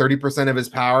was only 30% of his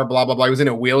power. Blah blah blah. He was in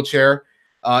a wheelchair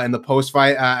in the post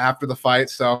fight after the fight.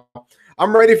 So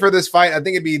I'm ready for this fight. I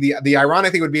think it'd be the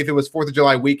ironic thing would be if it was 4th of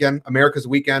July weekend, America's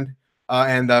weekend.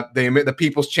 And the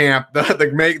people's champ,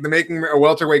 the making a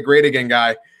welterweight great again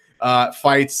guy,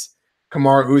 fights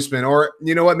Kamaru Usman, or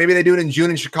you know what? Maybe they do it in June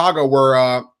in Chicago,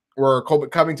 where Colby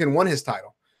Covington won his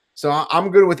title. So I'm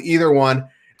good with either one.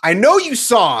 I know you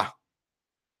saw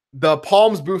the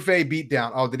Palms Buffet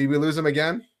beatdown. Oh, did we lose him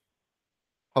again?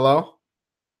 Hello,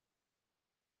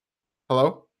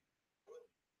 hello,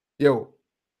 yo.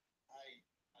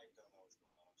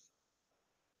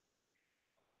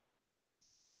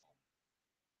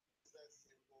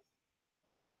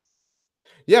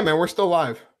 Yeah, man, we're still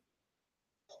live.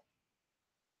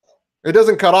 It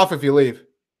doesn't cut off if you leave.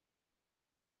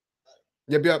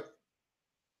 Yep, yep.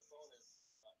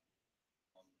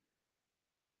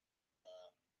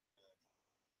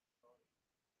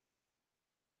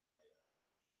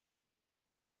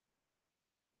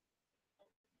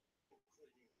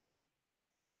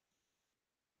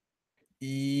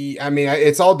 I mean,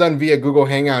 it's all done via Google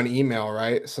Hangout and email,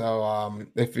 right? So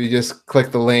if you just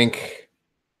click the link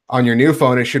on your new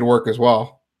phone, it should work as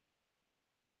well.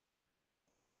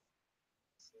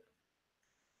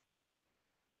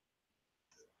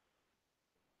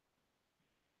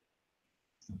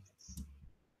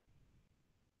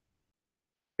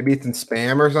 Maybe it's in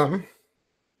spam or something.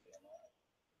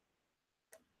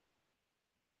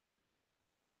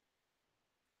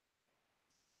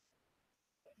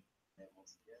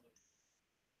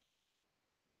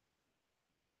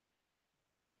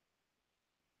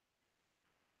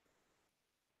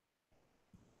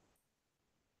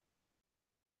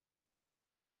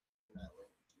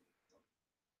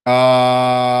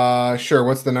 Sure.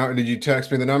 What's the number? Did you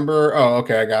text me the number? Oh,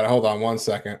 okay, I got it. Hold on 1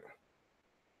 second.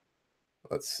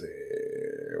 Let's see.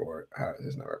 How does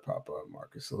this number pop up?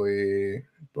 Marcus Lee.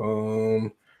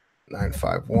 Boom.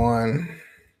 951.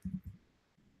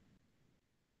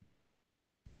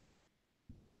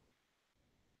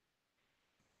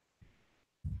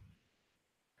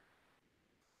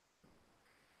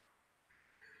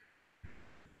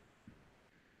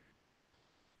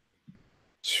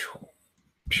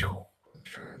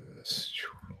 Try this.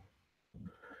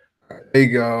 There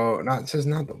you go. It says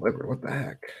not delivered. What the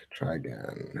heck? Try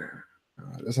again.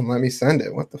 It doesn't let me send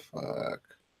it. What the fuck?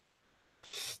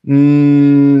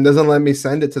 Doesn't let me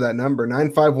send it to that number.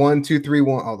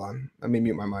 951-231. Hold on. Let me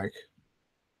mute my mic.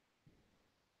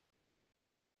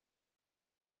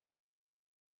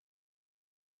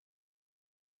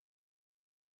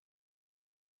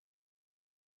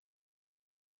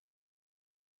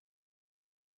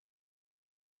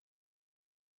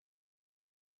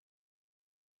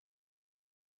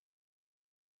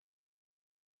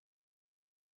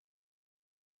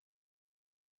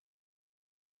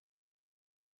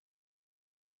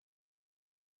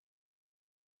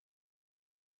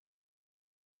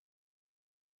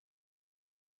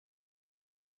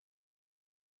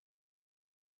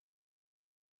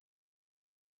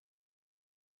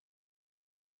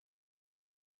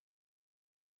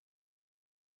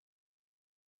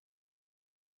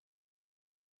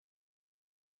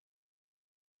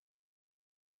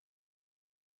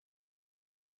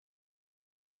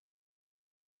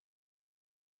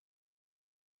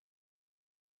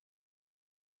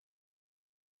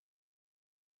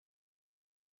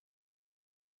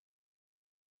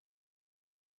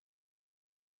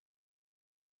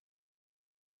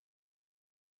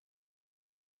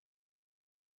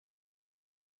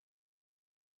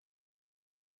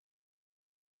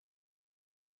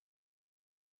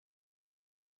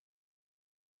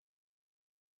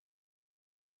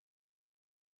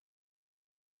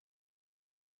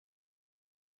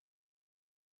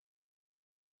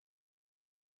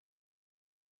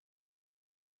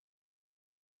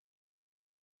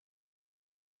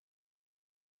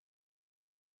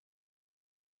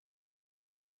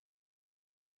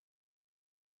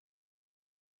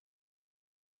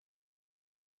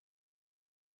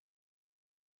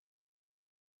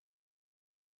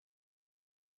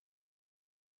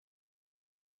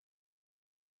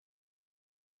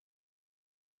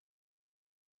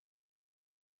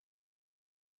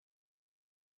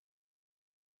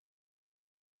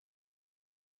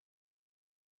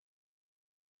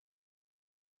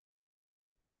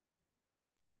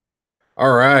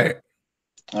 All right.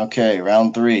 Okay,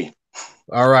 round 3.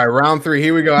 All right, round 3.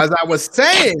 Here we go. As I was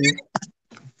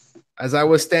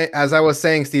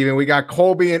saying, Steven, we got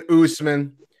Colby and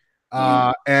Usman.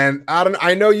 And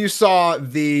I know you saw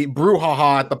the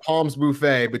brouhaha at the Palms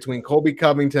Buffet between Colby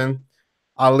Covington,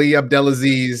 Ali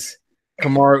Abdelaziz,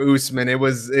 Kamaru Usman. It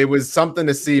was something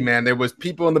to see, man. There was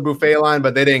people in the buffet line,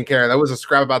 but they didn't care. That was a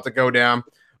scrap about to go down.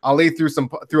 Ali threw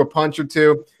a punch or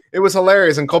two. It was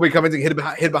hilarious, and Colby Covington hid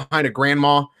behind a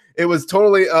grandma. It was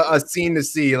totally a scene to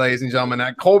see, ladies and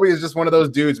gentlemen. Colby is just one of those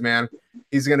dudes, man.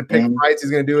 He's gonna pick fights.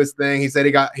 He's gonna do his thing. He said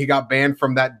he got banned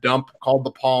from that dump called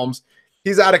the Palms.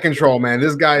 He's out of control, man.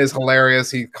 This guy is hilarious.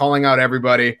 He's calling out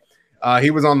everybody.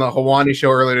 He was on the Hawani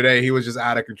show earlier today. He was just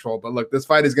out of control. But look, this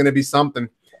fight is going to be something.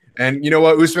 And you know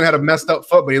what? Usman had a messed up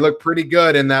foot, but he looked pretty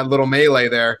good in that little melee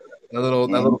there, that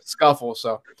little scuffle.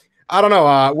 So I don't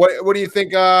know. What do you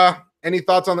think? Any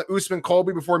thoughts on the Usman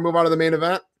Colby before we move on to the main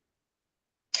event?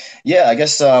 Yeah, I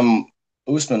guess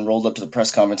Usman rolled up to the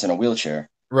press conference in a wheelchair.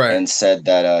 Right. and said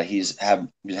that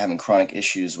been having chronic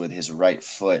issues with his right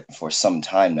foot for some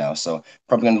time now. So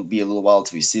probably going to be a little while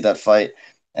till we see that fight.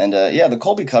 And yeah, the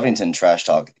Colby Covington trash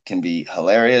talk can be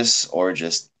hilarious or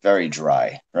just very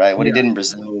dry, right? What he Yeah. did in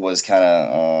Brazil was kind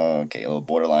of okay, a little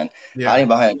borderline. Yeah. Hiding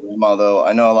behind grandma, though,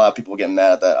 I know a lot of people get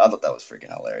mad at that. I thought that was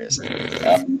freaking hilarious.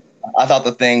 I thought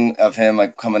the thing of him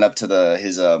like coming up to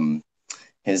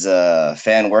his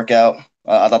fan workout.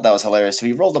 I thought that was hilarious. So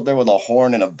he rolled up there with a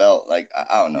horn and a belt. Like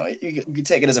I don't know. You could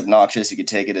take it as obnoxious. You could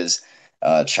take it as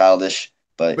childish.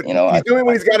 But But he's doing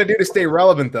what he's got to do to stay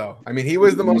relevant, though. I mean, he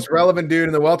was the most relevant dude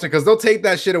in the welter because they'll take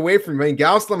that shit away from him. I mean,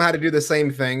 Gastelum had to do the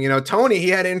same thing. You know, Tony, he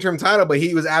had an interim title, but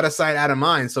he was out of sight, out of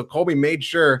mind. So Colby made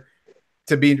sure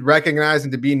to be recognized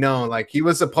and to be known. Like he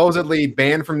was supposedly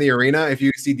banned from the arena. If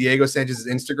you see Diego Sanchez's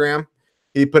Instagram,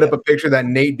 he put up a picture that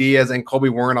Nate Diaz and Colby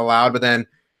weren't allowed, but then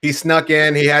he snuck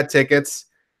in. He had tickets,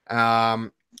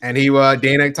 and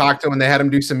Dana talked to him, and they had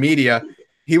him do some media.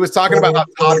 He was talking about how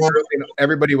Todd Gurley and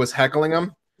everybody was heckling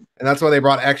him, and that's why they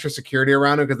brought extra security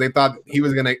around him because they thought he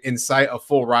was going to incite a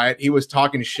full riot. He was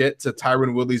talking shit to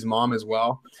Tyron Woodley's mom as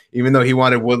well, even though he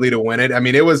wanted Woodley to win it. I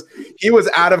mean, he was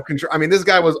out of control. I mean, this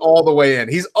guy was all the way in.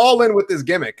 He's all in with this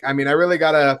gimmick. I mean, I really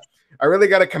gotta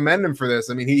commend him for this.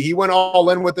 I mean, he went all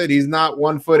in with it. He's not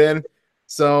 1 foot in.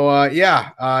 So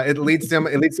it leads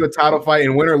to a title fight,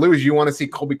 and win or lose, you want to see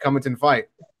Colby Covington fight.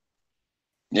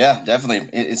 Yeah, definitely.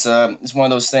 It's one of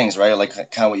those things, right? Like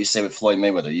kind of what you say with Floyd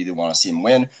Mayweather. You either want to see him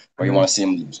win or you want to see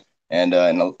him lose. And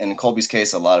in Colby's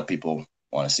case, a lot of people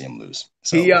want to see him lose.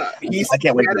 So I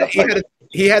can't wait for that fight.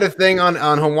 He had a thing on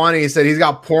Hawani. He said he's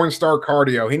got porn star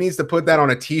cardio. He needs to put that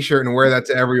on a t-shirt and wear that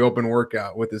to every open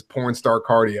workout with his porn star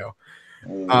cardio.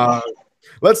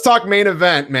 Let's talk main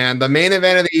event, man. The main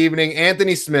event of the evening,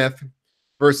 Anthony Smith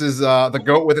versus the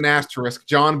GOAT with an asterisk,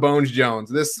 John Bones Jones.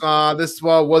 This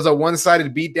was a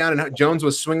one-sided beatdown, and Jones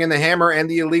was swinging the hammer and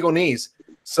the illegal knees.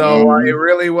 So it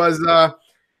really was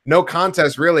no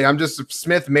contest, really.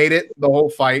 Smith made it the whole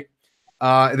fight.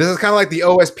 This is kind of like the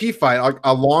OSP fight,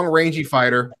 a long-rangey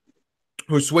fighter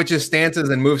who switches stances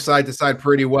and moves side to side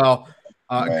pretty well.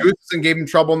 Gustafsson gave him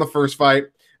trouble in the first fight.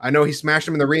 I know he smashed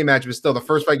him in the rematch, but still, the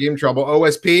first fight gave him trouble.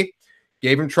 OSP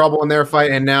gave him trouble in their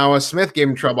fight, and now Smith gave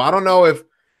him trouble. I don't know if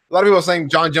a lot of people are saying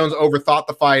John Jones overthought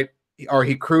the fight or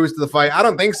he cruised to the fight. I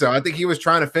don't think so. I think he was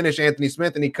trying to finish Anthony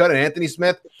Smith, and he couldn't. Anthony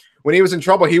Smith, when he was in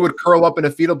trouble, he would curl up in a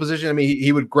fetal position. I mean,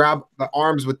 he would grab the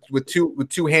arms with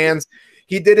two hands.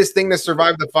 He did his thing to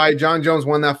survive the fight. John Jones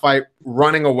won that fight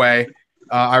running away.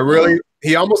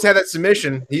 He almost had that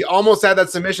submission. I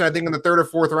think, in the third or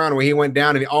fourth round when he went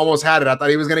down, and he almost had it. I thought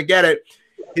he was going to get it.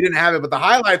 He didn't have it. But the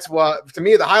highlights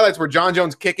were John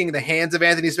Jones kicking the hands of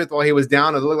Anthony Smith while he was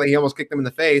down. It looked like he almost kicked him in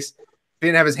the face. If he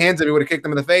didn't have his hands up, he would have kicked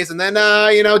him in the face. And then,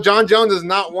 John Jones is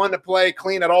not one to play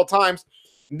clean at all times.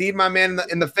 Need my man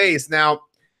in the face. Now,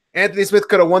 Anthony Smith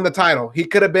could have won the title. He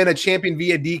could have been a champion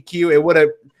via DQ. It would have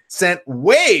sent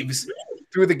waves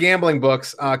through the gambling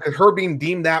books because her being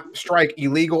deemed that strike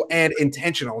illegal and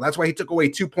intentional. That's why he took away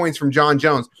 2 points from John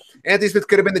Jones. Anthony Smith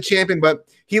could have been the champion, but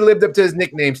he lived up to his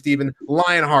nickname, Steven,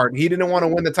 Lionheart. He didn't want to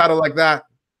win the title like that.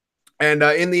 And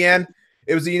in the end,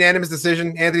 it was a unanimous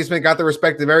decision. Anthony Smith got the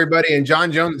respect of everybody, and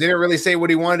John Jones didn't really say what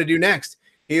he wanted to do next.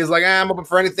 He was like, I'm open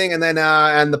for anything. And then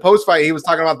and the post-fight, he was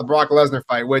talking about the Brock Lesnar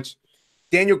fight, which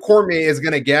Daniel Cormier is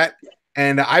going to get.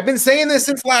 And I've been saying this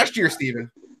since last year,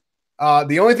 Steven.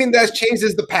 The only thing that's changed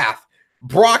is the path.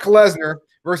 Brock Lesnar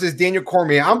versus Daniel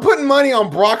Cormier. I'm putting money on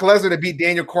Brock Lesnar to beat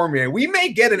Daniel Cormier. We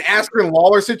may get an Askren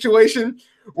Lawler situation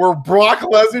where Brock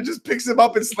Lesnar just picks him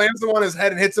up and slams him on his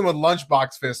head and hits him with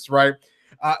lunchbox fists, right?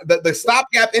 The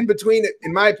stopgap in between,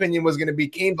 in my opinion, was going to be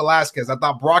Cain Velasquez. I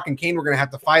thought Brock and Cain were going to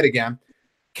have to fight again.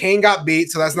 Cain got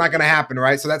beat, so that's not going to happen,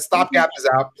 right? So that stopgap is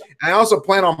out. And I also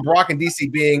plan on Brock and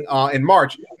DC being in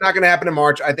March. Not going to happen in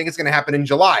March. I think it's going to happen in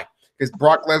July because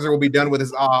Brock Lesnar will be done with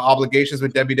his obligations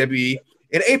with WWE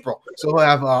in April. So he'll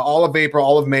have all of April,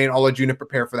 all of May, and all of June to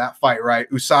prepare for that fight, right?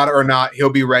 USADA or not, he'll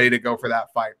be ready to go for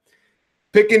that fight.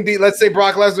 Let's say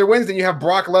Brock Lesnar wins, then you have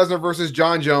Brock Lesnar versus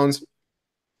John Jones,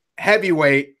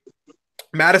 heavyweight,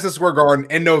 Madison Square Garden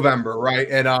in November, right?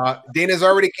 And Dana's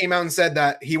already came out and said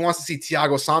that he wants to see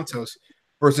Thiago Santos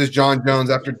versus John Jones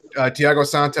after Thiago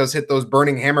Santos hit those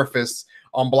burning hammer fists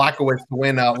on Blachowicz to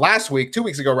win last week, 2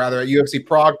 weeks ago, rather, at UFC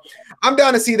Prague. I'm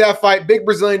down to see that fight. Big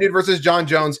Brazilian dude versus John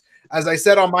Jones. As I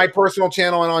said on my personal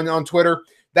channel and on Twitter,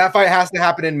 that fight has to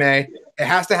happen in May. It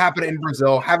has to happen in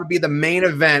Brazil. Have it be the main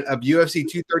event of UFC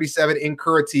 237 in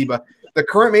Curitiba. The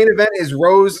current main event is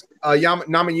Rose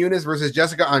Namajunas versus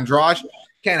Jessica Andrade.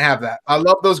 Can't have that. I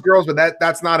love those girls, but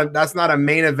that's not a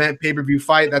main event pay-per-view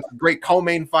fight. That's a great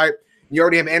co-main fight. You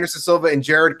already have Anderson Silva and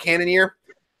Jared Cannonier.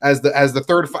 as the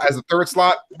third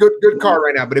slot. Good card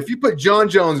right now. But if you put John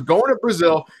Jones going to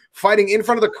Brazil, fighting in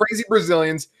front of the crazy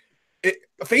Brazilians,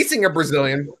 facing a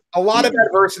Brazilian, a lot of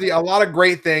adversity, a lot of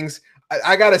great things.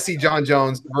 I got to see John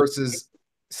Jones versus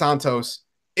Santos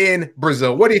in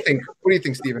Brazil. What do you think? What do you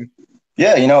think, Steven?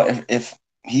 Yeah, if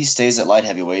he stays at light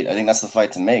heavyweight, I think that's the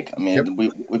fight to make. I mean,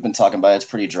 we've been talking about it. It's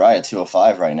pretty dry at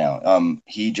 205 right now.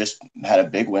 He just had a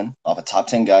big win off a top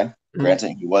 10 guy.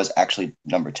 Granted, he was actually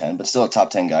number 10, but still a top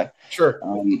 10 guy. Sure.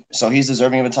 So he's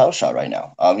deserving of a title shot right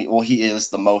now. He is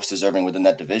the most deserving within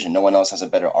that division. No one else has a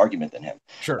better argument than him.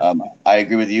 Sure. I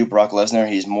agree with you, Brock Lesnar.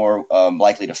 He's more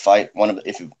likely to fight one of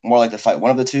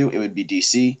the two. It would be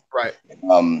DC. Right.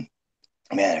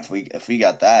 Man, if we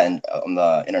got that on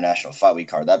the international fight week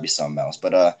card, that'd be something else.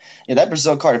 But that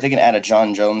Brazil card, if they can add a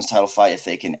John Jones title fight, if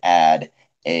they can add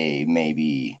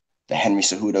maybe the Henry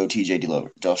Cejudo TJ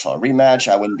Dillashaw rematch,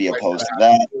 I wouldn't be opposed to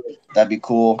that. That'd be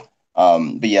cool.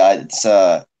 But yeah, it's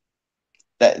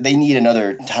that they need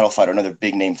another title fight or another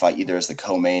big name fight, either as the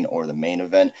co-main or the main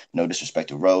event. No disrespect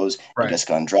to Rose and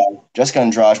Jessica Andrade. Jessica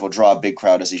Andrade will draw a big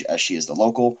crowd as she is the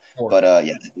local. But I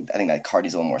think that card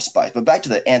needs a little more spice. But back to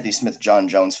the Anthony Smith John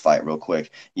Jones fight real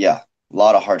quick. Yeah, a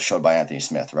lot of heart showed by Anthony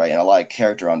Smith, right? And a lot of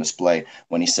character on display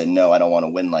when he said, no, I don't want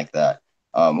to win like that.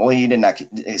 He did not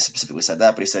specifically said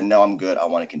that, but he said, no, I'm good. I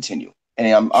want to continue.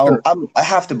 And I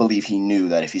have to believe he knew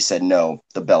that if he said no,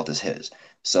 the belt is his.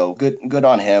 So good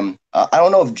on him. I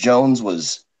don't know if Jones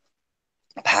was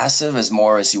passive as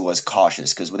more as he was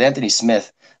cautious, because with Anthony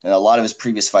Smith and a lot of his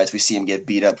previous fights, we see him get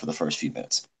beat up for the first few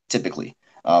minutes, typically,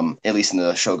 at least in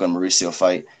the Shogun Mauricio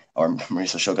fight or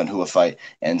Mauricio Shogun Hua fight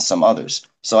and some others.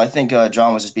 So I think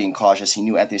John was just being cautious. He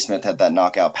knew Anthony Smith had that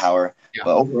knockout power. Yeah.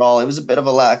 But overall, it was a bit of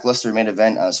a lackluster main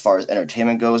event as far as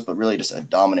entertainment goes, but really just a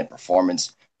dominant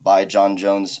performance by John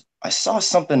Jones. I saw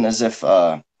something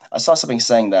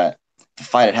saying that the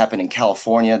fight had happened in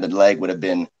California, the leg would have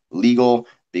been legal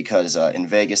because in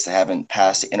Vegas they haven't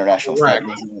passed the international fight.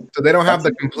 So they don't have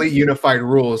the complete unified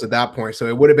rules at that point. So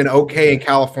it would have been okay in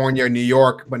California or New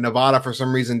York, but Nevada for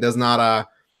some reason does not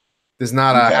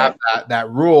have that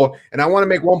rule. And I want to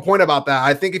make one point about that.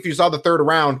 I think if you saw the third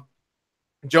round,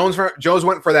 Jones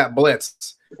went for that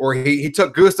blitz, or he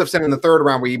took Gustafsson in the third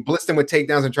round where he blitzed him with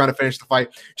takedowns and trying to finish the fight.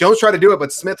 Jones tried to do it,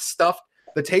 but Smith stuffed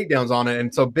the takedowns on it.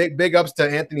 And so big ups to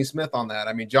Anthony Smith on that.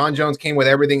 I mean, John Jones came with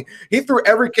everything. He threw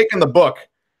every kick in the book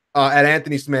at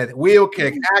Anthony Smith. Wheel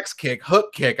kick, axe kick,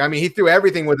 hook kick. I mean, he threw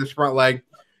everything with his front leg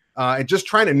and just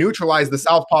trying to neutralize the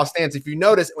southpaw stance. If you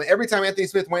notice, every time Anthony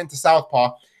Smith went into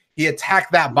southpaw, he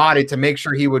attacked that body to make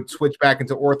sure he would switch back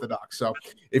into orthodox. So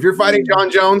if you're fighting John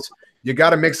Jones, you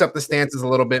got to mix up the stances a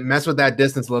little bit, mess with that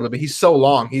distance a little bit. He's so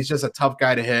long. He's just a tough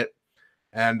guy to hit.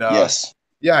 And yes.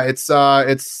 Yeah, it's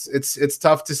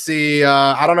tough to see.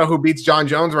 I don't know who beats John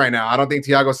Jones right now. I don't think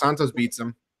Thiago Santos beats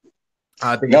him.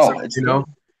 I think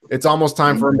it's almost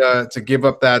time for him to give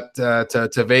up that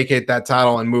to vacate that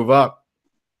title and move up.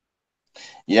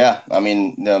 Yeah, I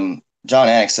mean, John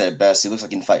Anik said it best. He looks like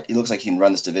he can fight. He looks like he can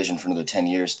run this division for another 10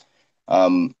 years.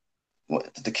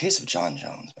 The case of John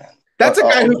Jones, man. That's a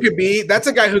guy who could be. That's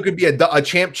a guy who could be a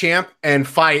champ and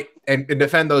fight and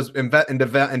defend those and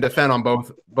defend on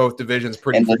both divisions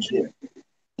pretty much.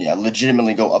 Yeah,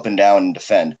 legitimately go up and down and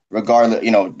defend, regardless.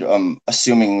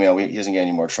 Assuming he doesn't get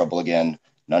any more trouble again,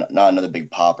 not another big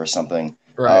pop or something.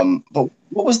 Right. But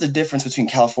what was the difference between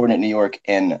California, New York,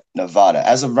 and Nevada?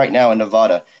 As of right now in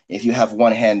Nevada, if you have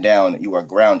one hand down, you are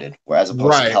grounded. Whereas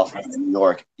opposed to California, New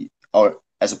York,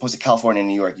 as opposed to California and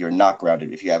New York, you're not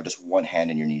grounded if you have just one hand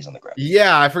and your knees on the ground.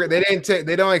 Yeah, I forget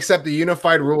they don't accept the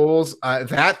unified rules,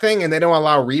 that thing, and they don't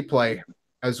allow replay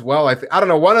as well. I don't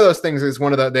know. One of those things is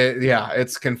one of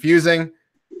it's confusing.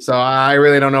 So I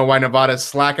really don't know why Nevada's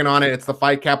slacking on it. It's the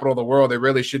fight capital of the world. They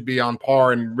really should be on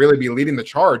par and really be leading the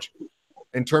charge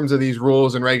in terms of these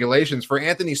rules and regulations. For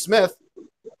Anthony Smith,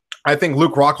 I think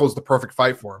Luke Rockhold's the perfect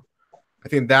fight for him. I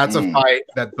think that's a fight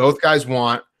that both guys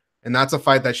want. And that's a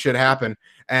fight that should happen.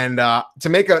 And to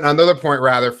make another point,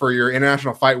 rather, for your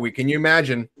International Fight Week, can you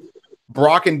imagine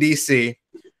Brock and DC,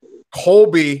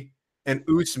 Colby and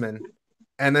Usman,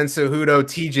 and then Cejudo,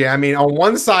 TJ? I mean, on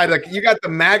one side, like you got the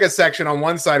MAGA section on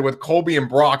one side with Colby and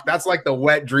Brock. That's like the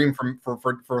wet dream for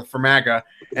MAGA.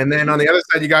 And then on the other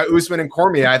side, you got Usman and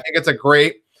Cormier. I think it's a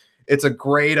great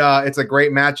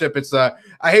matchup.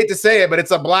 I hate to say it, but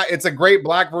it's a great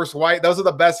black versus white. Those are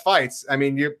the best fights. I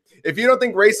mean, if you don't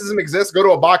think racism exists, go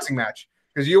to a boxing match,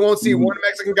 because you won't see one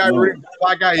Mexican guy rooting for the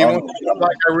black guy. You won't see one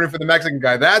black guy rooting for the Mexican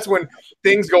guy. That's when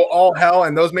things go all hell,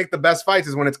 and those make the best fights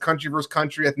is when it's country versus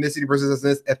country, ethnicity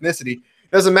versus ethnicity.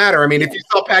 It doesn't matter. I mean, if you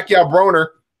saw Pacquiao Broner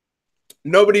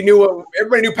Nobody knew what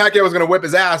everybody knew Pacquiao was going to whip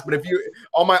his ass, but if you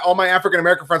all my African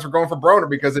American friends were going for Broner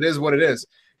because it is what it is.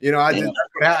 You know,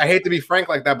 I hate to be frank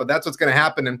like that, but that's what's going to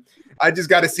happen. And I just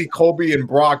got to see Colby and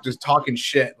Brock just talking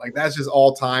shit. Like that's just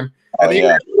all time. And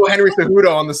then little Henry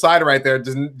Cejudo on the side right there,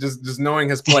 just knowing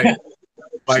his place.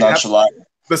 Like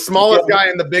the smallest guy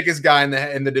and the biggest guy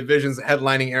in the divisions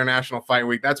headlining International Fight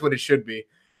Week. That's what it should be,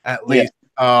 at least.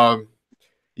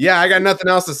 Yeah, I got nothing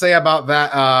else to say about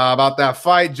that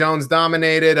fight. Jones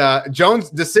dominated.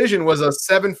 Jones' decision was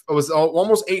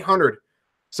almost 800.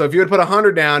 So if you would put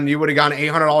 100 down, you would have gotten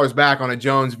 $800 back on a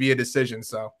Jones via decision.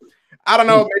 So I don't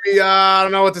know. Maybe I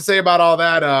don't know what to say about all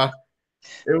that.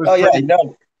 It was.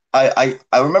 I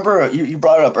remember you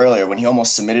brought it up earlier when he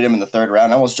almost submitted him in the third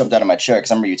round. I almost jumped out of my chair because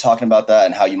I remember you talking about that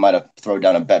and how you might have thrown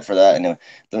down a bet for that. And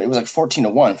it was like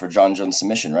 14-1 for John Jones'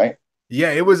 submission, right?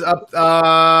 Yeah, it was up.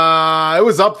 It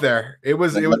was up there. It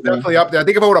was definitely up there. I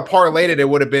think if I would have parlayed it, it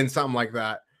would have been something like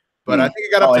that. But I think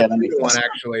it got up to 3-1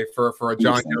 actually for a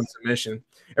John Jones submission.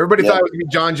 Everybody thought it was going to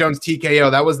be John Jones TKO.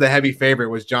 That was the heavy favorite.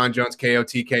 Was John Jones KO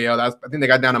TKO? I think they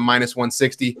got down to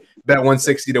 -160, bet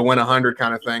 160 to win 100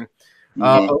 kind of thing.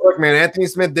 But look, man, Anthony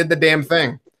Smith did the damn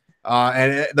thing.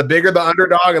 And the bigger the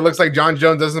underdog, it looks like John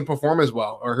Jones doesn't perform as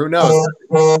well, or who knows?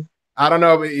 I don't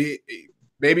know.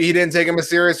 Maybe he didn't take him as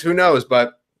serious. Who knows?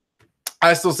 But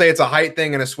I still say it's a height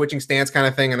thing and a switching stance kind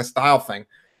of thing and a style thing.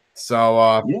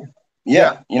 So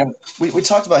yeah. You know, we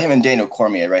talked about him and Daniel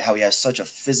Cormier, right? How he has such a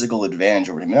physical advantage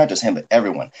over him. Not just him, but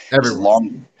everyone. He's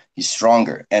longer, he's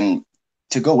stronger, and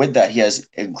to go with that, he has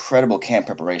incredible camp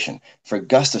preparation. For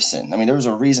Gustafsson, I mean, there was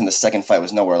a reason the second fight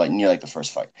was nowhere near like the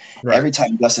first fight. Right. Every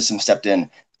time Gustafsson stepped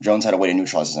in, Jones had a way to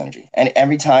neutralize his energy. And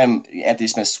every time Anthony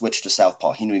Smith switched to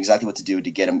southpaw, he knew exactly what to do to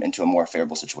get him into a more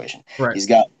favorable situation. Right. He's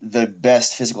got the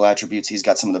best physical attributes. He's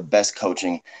got some of the best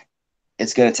coaching.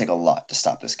 It's going to take a lot to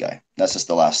stop this guy. That's just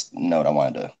the last note I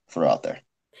wanted to throw out there.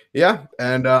 Yeah,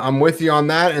 and I'm with you on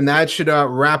that. And that should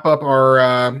wrap up our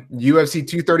UFC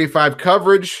 235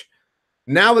 coverage.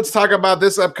 Now let's talk about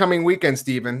this upcoming weekend,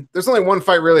 Steven. There's only one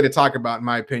fight really to talk about, in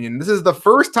my opinion. This is the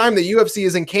first time the UFC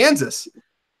is in Kansas.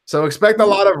 So expect a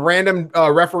lot of random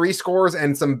referee scores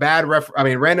and some bad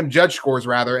random judge scores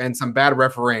rather, and some bad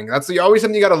refereeing. That's always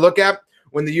something you got to look at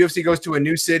when the UFC goes to a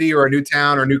new city or a new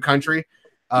town or a new country.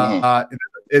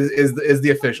 Is the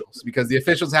officials, because the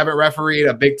officials haven't refereed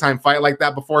a big time fight like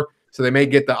that before, so they may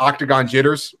get the octagon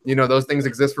jitters. You know, those things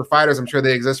exist for fighters. I'm sure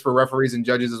they exist for referees and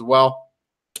judges as well.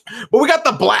 But we got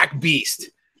the Black Beast,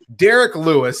 Derrick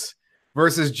Lewis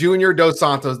versus Junior Dos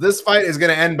Santos. This fight is going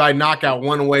to end by knockout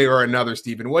one way or another,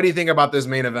 Stephen. What do you think about this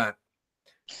main event?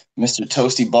 Mr.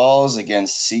 Toasty Balls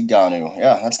against Ngannou.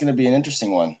 Yeah, that's going to be an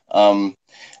interesting one.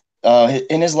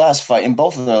 In his last fight, in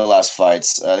both of their last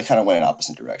fights, they kind of went in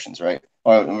opposite directions, right?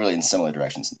 Or really in similar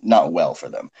directions. Not well for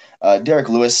them. Derrick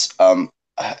Lewis,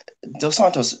 Dos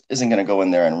Santos isn't going to go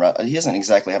in there and he doesn't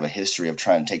exactly have a history of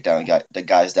trying to take down the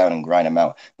guys down and grind them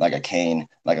out like a Kane,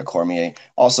 like a Cormier.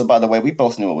 Also, by the way, we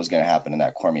both knew what was going to happen in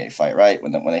that Cormier fight, right?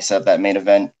 When they set up that main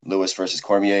event, Lewis versus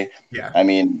Cormier. Yeah. I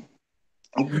mean,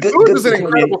 Lewis was in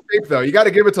incredible shape, though. You got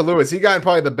to give it to Lewis. He got in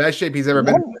probably the best shape he's ever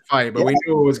been in the fight, but we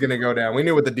knew it was going to go down. We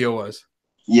knew what the deal was.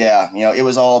 Yeah, you know, it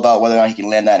was all about whether or not he can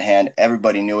land that hand.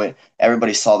 Everybody knew it.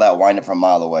 Everybody saw that wind up from a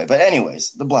mile away. But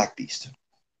anyways, the Black Beast.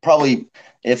 Probably,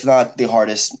 if not the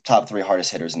top 3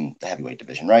 hardest hitters in the heavyweight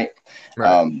division, right?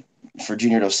 For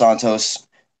Junior Dos Santos,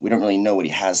 we don't really know what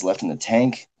he has left in the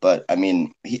tank. But, I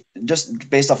mean, he just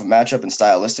based off of matchup and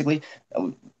stylistically,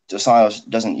 Dos Santos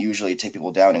doesn't usually take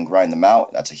people down and grind them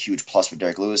out. That's a huge plus for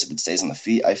Derrick Lewis if it stays on the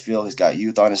feet. I feel he's got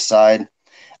youth on his side.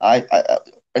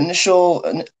 Initial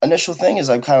thing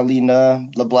is I'm kind of leaning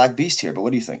the Black Beast here, but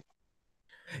what do you think?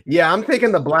 Yeah, I'm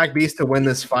taking the Black Beast to win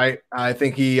this fight. I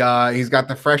think he's got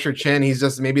the fresher chin. He's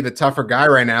just maybe the tougher guy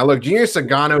right now. Look, Junior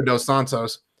Sagano Dos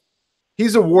Santos,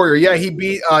 he's a warrior. Yeah, he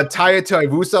beat Taya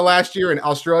Tuivasa last year in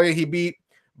Australia. He beat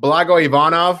Blago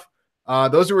Ivanov.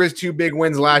 Those were his 2 big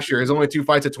wins last year. His only 2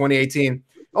 fights of 2018.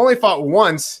 Only fought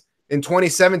once in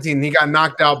 2017. He got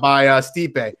knocked out by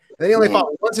Stipe. And then he only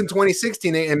fought once in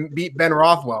 2016 and beat Ben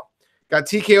Rothwell. Got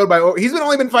TKO'd by. He's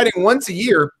only been fighting once a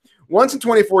year. Once in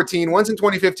 2014, once in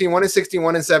 2015, one in 16,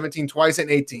 one in 17, twice in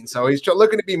 18. So he's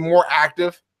looking to be more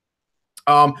active.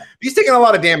 He's taking a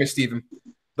lot of damage, Stephen.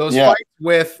 Those fights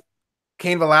with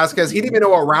Cain Velasquez, he didn't even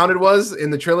know what round it was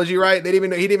in the trilogy, right? He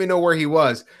didn't even know where he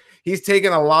was. He's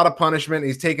taken a lot of punishment.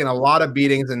 He's taken a lot of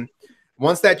beatings. And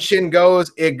once that chin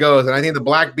goes, it goes. And I think the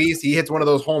Black Beast, he hits one of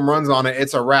those home runs on it,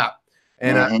 it's a wrap.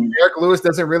 And Derrick Lewis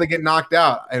doesn't really get knocked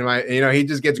out. And he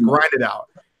just gets grinded out.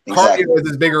 Exactly. Cardio is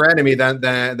his bigger enemy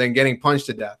than getting punched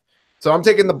to death. So I'm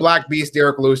taking the Black Beast,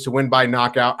 Derrick Lewis, to win by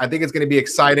knockout. I think it's going to be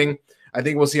exciting. I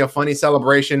think we'll see a funny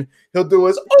celebration. He'll do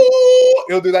his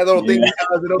he'll do that little thing he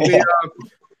does.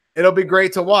 It'll be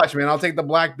great to watch, man. I'll take the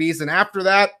Black Beast. And after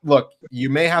that, look, you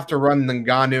may have to run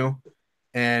Ngannou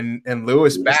and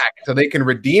Lewis back so they can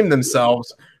redeem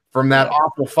themselves from that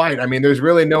awful fight. I mean, there's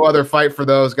really no other fight for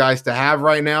those guys to have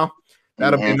right now.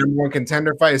 That'll be the number one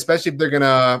contender fight, especially if they're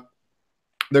gonna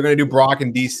do Brock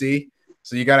in DC.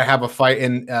 So you got to have a fight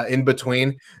in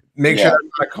between. Make sure that's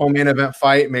not a co-main event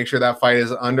fight. Make sure that fight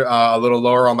is under a little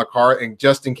lower on the card, and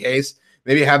just in case,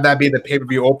 maybe have that be the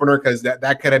pay-per-view opener, because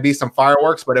that could be some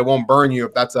fireworks, but it won't burn you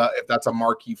if that's a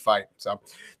marquee fight. So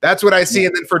that's what I see.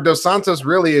 And then for Dos Santos,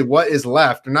 really, what is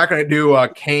left? They're not going to do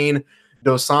Kane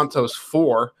Dos Santos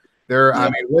 4. I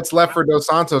mean, what's left for Dos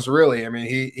Santos, really? I mean,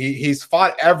 he's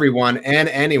fought everyone and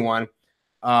anyone.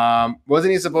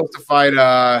 Wasn't he supposed to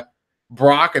fight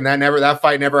Brock, and that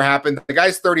fight never happened? The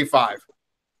guy's 35.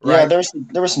 Right? Yeah,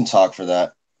 there was some talk for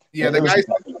that. Yeah, the guys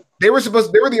they were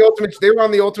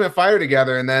on the Ultimate Fighter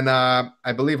together, and then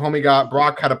I believe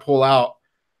Brock had to pull out,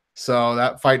 so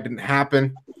that fight didn't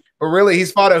happen. But really,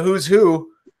 he's fought a who's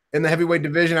who in the heavyweight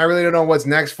division. I really don't know what's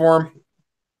next for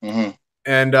him.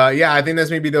 And I think this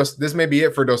may be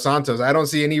it for Dos Santos. I don't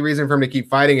see any reason for him to keep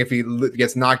fighting if he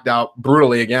gets knocked out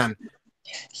brutally again.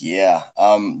 Yeah.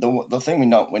 The thing we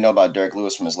know about Derrick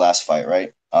Lewis from his last fight,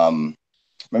 right?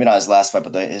 Maybe not his last fight,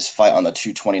 but his fight on the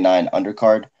 229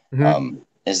 undercard,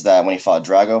 is that when he fought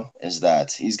Drago, is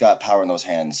that he's got power in those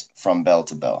hands from bell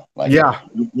to bell. Like, you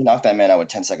knock that man out with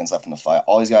 10 seconds left in the fight.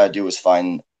 All he's got to do is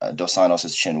find Dos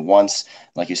Santos' chin once.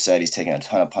 Like you said, he's taken a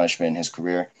ton of punishment in his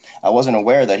career. I wasn't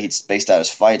aware that he'd spaced out his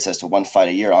fights as to one fight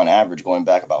a year on average, going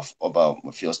back about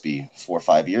what feels to be 4 or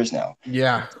 5 years now.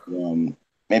 Yeah.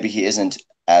 Maybe he isn't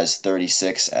as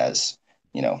 36 as,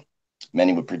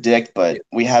 many would predict, but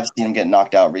we have seen him get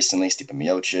knocked out recently, Stipe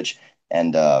Miocic,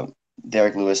 and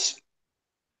Derrick Lewis.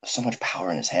 So much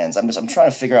power in his hands. I'm trying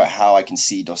to figure out how I can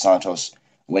see Dos Santos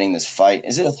winning this fight.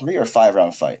 Is it a 3 or 5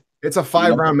 round fight? It's a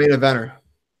 5-round main eventer.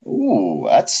 Ooh,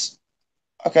 that's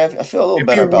okay. I feel a little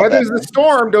better about that. If he weathers the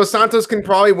storm, Dos Santos can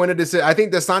probably win a decision. I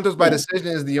think Dos Santos by decision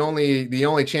is the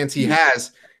only chance he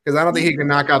has, because I don't think he can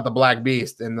knock out the Black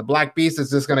Beast. And the Black Beast is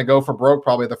just going to go for broke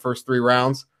probably the first 3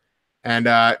 rounds. And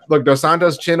look, Dos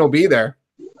Santos' chin will be there.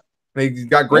 He's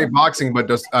got great boxing, but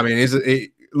Lewis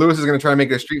is going to try to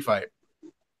make it a street fight.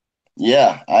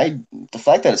 Yeah, the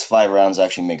fact that it's 5 rounds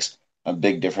actually makes a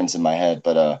big difference in my head,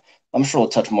 but I'm sure we'll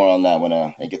touch more on that when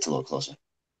it gets a little closer.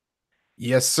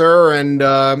 Yes, sir. And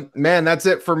man, that's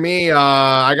it for me.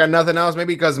 I got nothing else.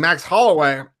 Maybe because Max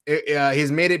Holloway,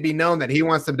 he's made it be known that he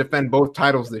wants to defend both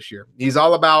titles this year. He's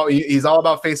all about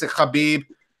facing Khabib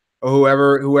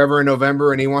or whoever in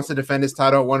November, and he wants to defend his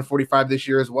title at 145 this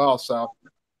year as well. So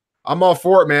I'm all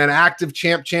for it, man. Active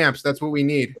champs. That's what we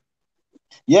need.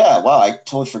 Yeah, wow, I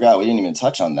totally forgot. We didn't even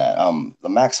touch on that. The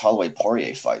Max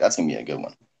Holloway-Poirier fight, that's going to be a good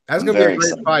one. That's going to be a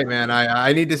great fight, man.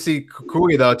 I need to see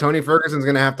Kukui, though. Tony Ferguson's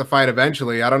going to have to fight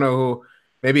eventually. I don't know who.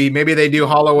 Maybe they do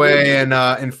Holloway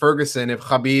and Ferguson if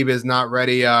Khabib is not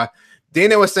ready.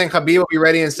 Dana was saying Khabib will be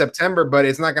ready in September, but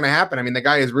it's not going to happen. I mean, the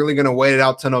guy is really going to wait it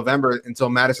out till November, until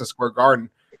Madison Square Garden.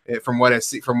 From what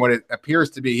it appears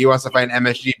to be, he wants to fight an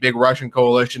MSG, big Russian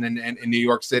coalition in New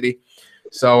York City.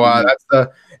 So that's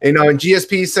and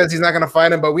GSP says he's not going to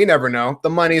fight him, but we never know. The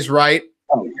money's right.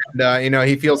 And,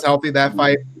 he feels healthy. That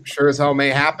fight sure as hell may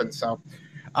happen. So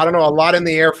I don't know. A lot in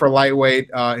the air for lightweight.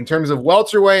 In terms of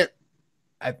welterweight,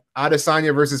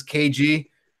 Adesanya versus KG.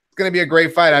 It's going to be a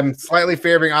great fight. I'm slightly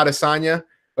favoring Adesanya,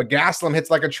 but Gastelum hits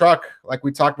like a truck, like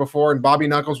we talked before, and Bobby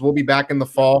Knuckles will be back in the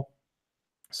fall.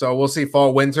 So we'll see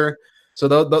fall, winter. So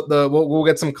we'll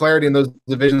get some clarity in those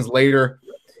divisions later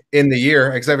in the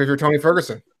year, except if you're Tony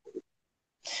Ferguson.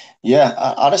 Yeah,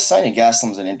 Adesanya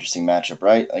Gastelum is an interesting matchup,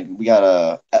 right? Like we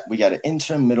got an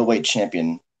interim middleweight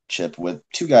championship with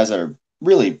 2 guys that are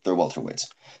really they're welterweights,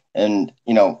 and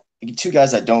 2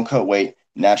 guys that don't cut weight,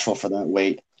 natural for that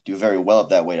weight, do very well at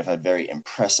that weight, have had very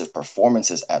impressive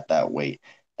performances at that weight.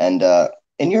 And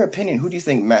in your opinion, who do you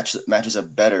think matches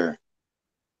up better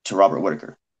to Robert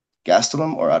Whittaker?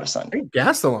 Gastelum or Adesanya? I think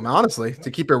Gastelum, honestly, to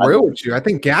keep it real with you. I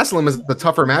think Gastelum is the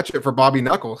tougher matchup for Bobby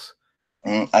Knuckles.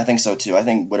 I think so too. I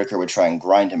think Whittaker would try and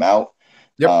grind him out.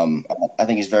 Yep. I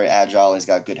think he's very agile. He's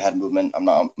got good head movement.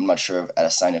 I'm not sure if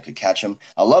Adesanya could catch him.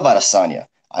 I love Adesanya.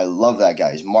 I love that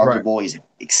guy. He's marketable. Right. He's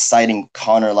exciting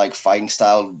Conor-like fighting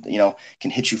style. Can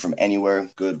hit you from anywhere.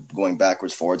 Good going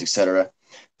backwards, forwards, etc.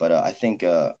 But I think.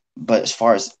 But as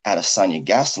far as Adesanya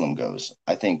Gastelum goes,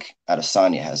 I think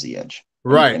Adesanya has the edge.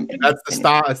 Right. That's the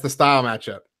style. It's the style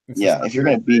matchup. If you're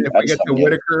going to beat, if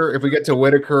we get to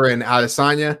Whittaker and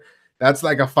Adesanya, that's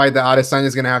like a fight that Adesanya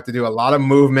is going to have to do a lot of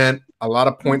movement, a lot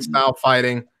of point style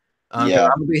fighting. Because Yeah. I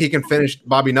don't think he can finish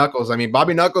Bobby Knuckles. I mean,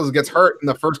 Bobby Knuckles gets hurt in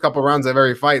the first couple rounds of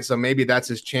every fight, so maybe that's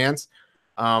his chance.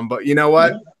 But you know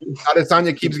what?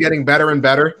 Adesanya keeps getting better and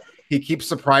better. He keeps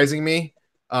surprising me.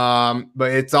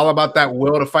 But it's all about that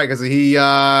will to fight because he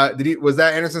was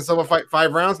that Anderson Silva fight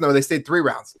 5 rounds? No, they stayed 3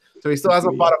 rounds. So he still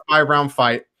hasn't fought a 5-round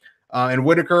fight. And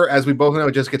Whitaker, as we both know,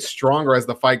 just gets stronger as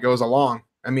the fight goes along.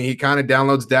 I mean, he kind of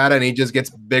downloads data and he just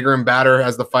gets bigger and badder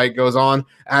as the fight goes on.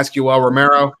 Ask Yoel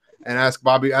Romero and ask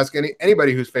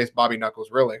anybody who's faced Bobby Knuckles,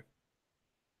 really.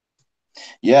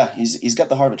 Yeah, he's got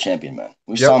the heart of a champion, man.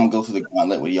 We saw him go through the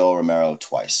gauntlet with Yoel Romero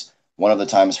twice. One of the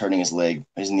times hurting his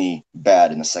knee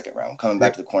bad in the second round. Coming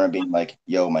back to the corner being like,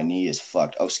 yo, my knee is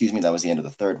fucked. Oh, excuse me, that was the end of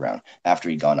the third round after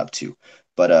he'd gone up 2.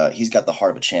 But he's got the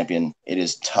heart of a champion. It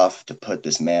is tough to put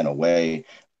this man away.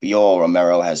 Yoel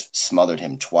Romero has smothered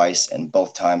him twice, and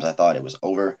both times I thought it was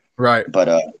over. Right.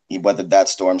 But he weathered that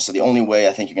storm. So the only way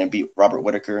I think you're going to beat Robert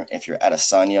Whitaker if you're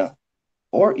Adesanya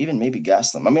or even maybe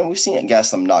Gaslam. I mean, we've seen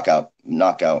Gaslam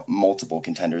knock out multiple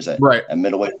contenders at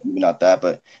middleweight. Maybe not that,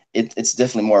 but it's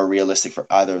definitely more realistic for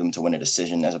either of them to win a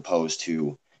decision as opposed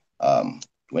to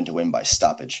win by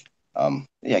stoppage.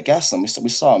 Gaslam, we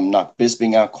saw him knock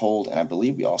Bisping out cold, and I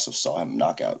believe we also saw him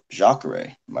knock out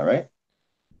Jacare. Am I right?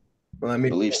 Well, I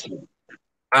believe so.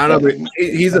 I don't know.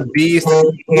 He's a beast.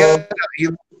 He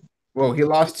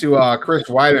lost to Chris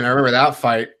Weidman. I remember that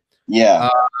fight. Yeah.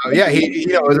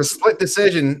 It was a split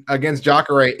decision against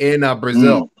Jacare in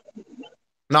Brazil.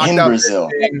 Knocked out Brazil.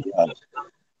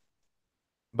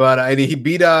 But he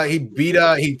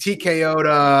TKO'd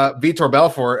Vitor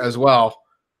Belfort as well.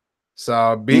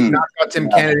 So knocked out Tim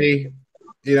Kennedy.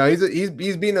 You know, he's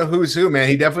beating a who's who, man.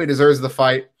 He definitely deserves the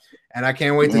fight. And I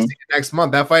can't wait to see it next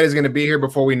month. That fight is going to be here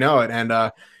before we know it. And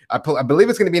I believe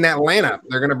it's going to be in Atlanta.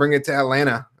 They're going to bring it to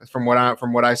Atlanta from what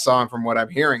I saw and from what I'm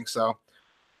hearing. So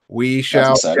we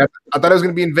shall. I thought it was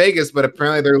going to be in Vegas, but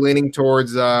apparently they're leaning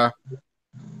towards Hot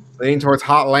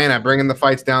Atlanta, bringing the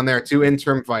fights down there. 2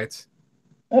 interim fights.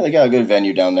 Yeah, they got a good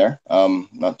venue down there.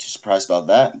 Not too surprised about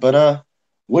that. But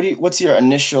what's your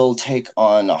initial take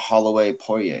on Holloway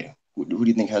Poirier? Who do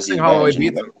you think has the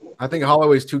advantage? I think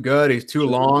Holloway's too good. He's too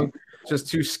long, just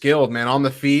too skilled, man, on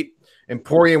the feet. And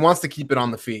Poirier wants to keep it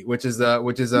on the feet, which is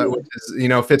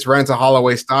fits right into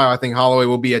Holloway's style. I think Holloway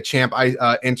will be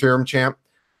a interim champ.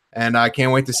 And I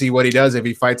can't wait to see what he does if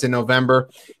he fights in November.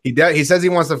 He says he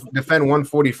wants to defend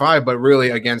 145, but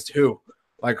really against who?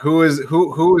 Like who is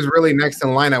really next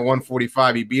in line at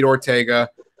 145? He beat Ortega.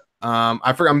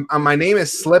 I forgot. My name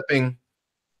is slipping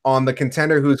on the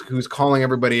contender who's calling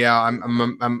everybody out.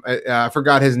 I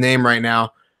forgot his name right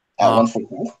now. At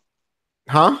 145?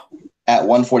 Huh? At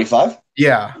 145?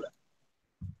 Yeah.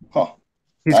 Huh.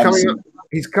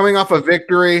 He's coming off a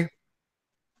victory.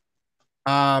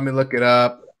 Let me look it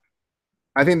up.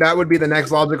 I think that would be the next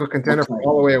logical contender for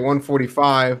Holloway at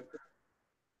 145.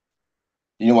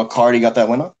 You know what card he got that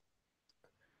win on?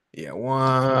 Yeah,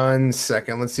 1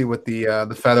 second. Let's see what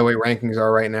the featherweight rankings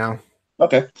are right now.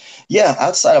 Okay. Yeah,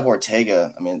 outside of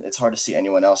Ortega, I mean, it's hard to see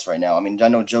anyone else right now. I mean, I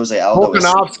know Jose Aldo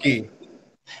Volkanovski.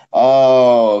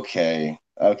 Oh, okay.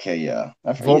 Okay, yeah.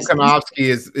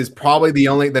 Volkanovski is probably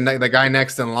the guy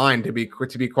next in line to be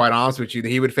quite honest with you. That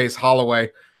he would face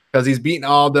Holloway because he's beaten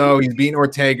Aldo, he's beaten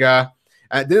Ortega.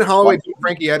 Didn't Holloway beat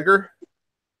Frankie Edgar?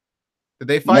 Did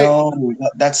they fight? No,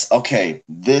 that's okay.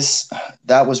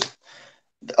 That was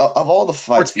of all the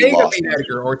fights we lost.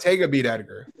 Ortega beat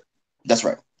Edgar. That's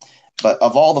right. But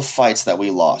of all the fights that we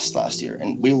lost last year,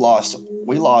 and we lost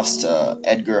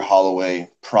Edgar Holloway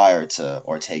prior to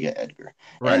Ortega Edgar,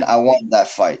 and I wanted that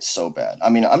fight so bad. I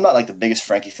mean, I'm not like the biggest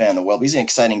Frankie fan in the world, but he's an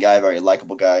exciting guy, very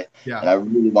likable guy, and I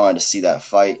really wanted to see that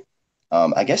fight.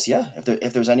 I guess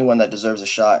if there's anyone that deserves a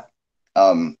shot,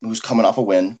 who's coming off a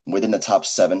win within the top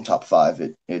 7, top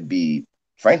 5, it'd be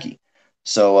Frankie.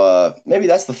 So maybe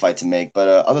that's the fight to make. But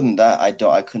other than that,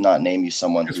 I could not name you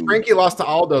someone who. Frankie lost to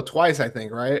Aldo twice, I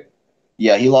think, right?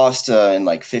 Yeah, he lost in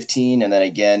like 15 and then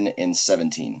again in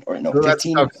 17 or no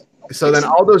 15. So then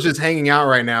Aldo's just hanging out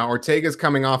right now. Ortega's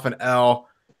coming off an L.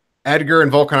 Edgar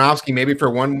and Volkanovski maybe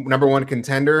for number 1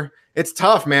 contender. It's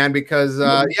tough, man, because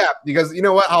because you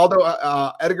know what,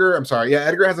 Edgar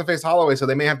hasn't faced Holloway, so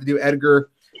they may have to do Edgar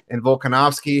and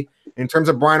Volkanovski. In terms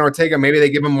of Brian Ortega, maybe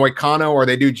they give him Moicano or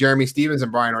they do Jeremy Stevens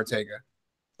and Brian Ortega.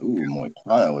 Ooh,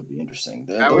 Moicano would be interesting.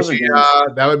 That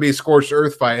would be a scorched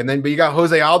earth fight. But you got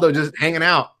Jose Aldo just hanging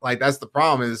out. Like that's the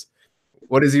problem is,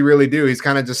 what does he really do? He's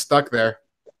kind of just stuck there.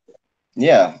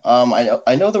 Yeah,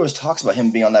 I know there was talks about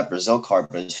him being on that Brazil card,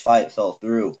 but his fight fell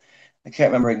through. I can't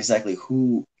remember exactly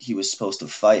who he was supposed to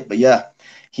fight, but yeah,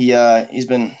 He's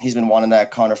been wanting that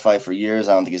Conor fight for years.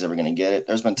 I don't think he's ever gonna get it.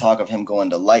 There's been talk of him going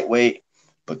to lightweight,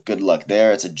 but good luck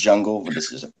there. It's a jungle. But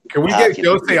this is Can we get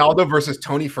Jose Aldo versus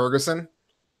Tony Ferguson?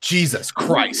 Jesus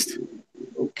Christ.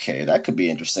 Okay, that could be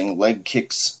interesting. Leg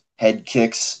kicks, head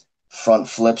kicks, front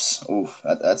flips. Ooh,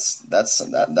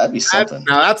 that'd be something.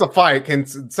 Now that's a fight.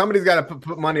 Somebody's got to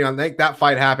put money on make that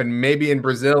fight happen? Maybe in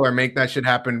Brazil, or make that shit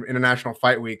happen International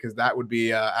Fight Week, because that would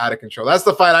be out of control. That's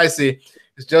the fight I see.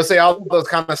 Is Jose Aldo's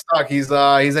kind of stuck. He's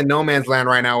in no man's land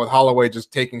right now with Holloway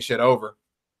just taking shit over.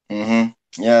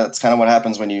 Mm-hmm. Yeah, that's kind of what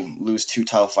happens when you lose 2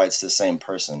 title fights to the same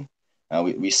person.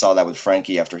 We saw that with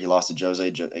Frankie after he lost to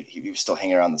Jose. He was still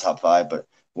hanging around the top 5, but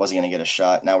wasn't going to get a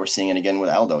shot. Now we're seeing it again with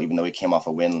Aldo, even though he came off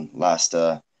a win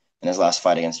in his last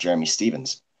fight against Jeremy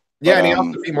Stephens. Yeah, and he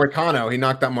also beat Moicano. He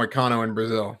knocked out Moicano in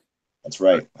Brazil. That's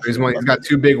right. He's got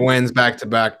 2 big wins back to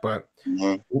back, but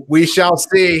we shall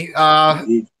see.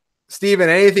 Steven,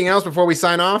 anything else before we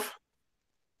sign off?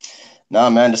 No,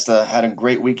 man, just had a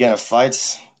great weekend of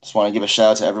fights. Just want to give a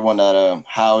shout out to everyone that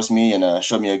housed me and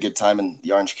showed me a good time in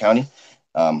the Orange County,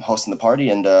 hosting the party.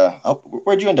 And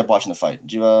where'd you end up watching the fight?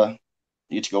 Did you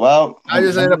get to go out? I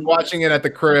just ended up watching it at the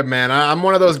crib, man. I'm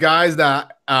one of those guys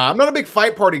that I'm not a big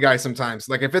fight party guy sometimes.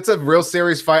 Like, if it's a real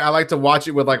serious fight, I like to watch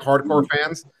it with like hardcore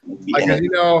fans. Like, you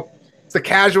know, it's a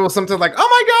casual, sometimes like, oh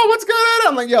my God, what's going on?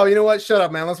 I'm like, yo, you know what? Shut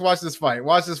up, man. Let's watch this fight.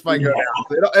 Watch this fight go down.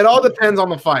 It all depends on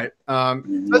the fight.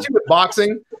 Especially with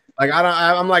boxing. Like,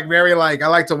 I'm like very like, I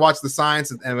like to watch the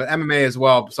science and MMA as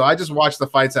well. So I just watch the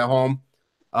fights at home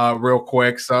real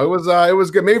quick. So it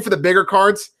was good. Maybe for the bigger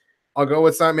cards, I'll go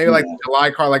with something. Maybe like the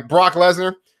July card, like Brock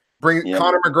Lesnar,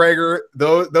 Conor McGregor.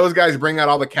 Those guys bring out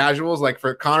all the casuals. Like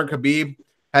for Conor, Khabib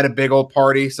had a big old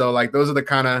party. So like those are the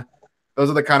kind of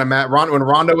when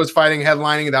Ronda was fighting,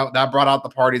 headlining, that brought out the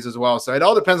parties as well. So it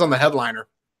all depends on the headliner,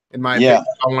 in my opinion. If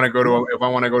I want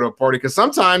to go to a party, because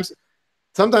sometimes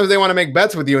they want to make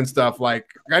bets with you and stuff. Like,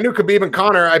 I knew Khabib and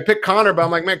Conor. I picked Conor, but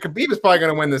I'm like, man, Khabib is probably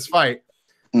going to win this fight.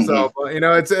 So, you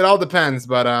know, it all depends.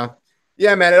 But,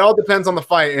 yeah, man, it all depends on the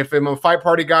fight. If I'm a fight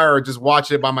party guy or just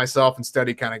watch it by myself and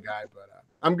study kind of guy. But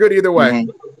I'm good either way.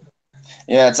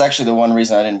 Yeah, it's actually the one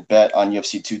reason I didn't bet on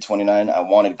UFC 229. I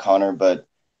wanted Conor, but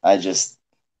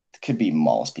Khabib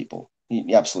mauls people.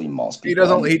 He absolutely mauls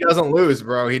people. He doesn't lose,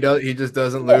 bro. He just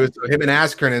doesn't lose. So him and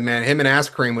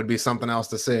Askren would be something else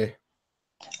to see.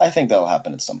 I think that'll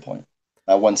happen at some point.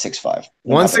 165.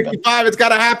 165. It's got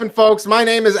to happen, folks. My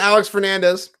name is Alex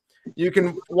Fernandez. You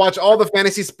can watch all the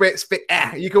fantasy Sportscape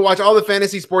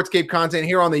content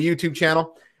here on the YouTube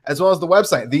channel, as well as the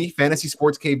website,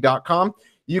 thefantasysportscape.com.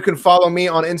 You can follow me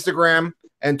on Instagram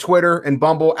and Twitter and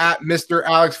Bumble at Mr.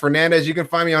 Alex Fernandez. You can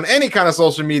find me on any kind of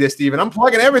social media, Steven. I'm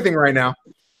plugging everything right now.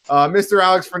 Mr.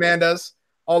 Alex Fernandez,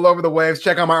 all over the waves.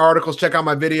 Check out my articles, check out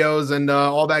my videos, and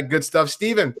all that good stuff.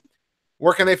 Steven,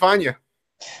 where can they find you?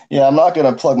 Yeah, I'm not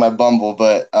going to plug my Bumble,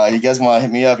 but you guys want to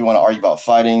hit me up, you want to argue about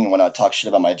fighting, you want to talk shit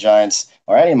about my Giants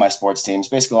or any of my sports teams.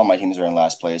 Basically, all my teams are in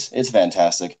last place. It's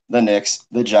fantastic. The Knicks,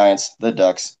 the Giants, the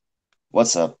Ducks.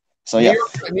 What's up? So, yeah.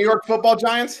 New York football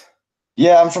Giants?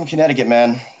 Yeah, I'm from Connecticut,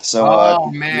 man. So,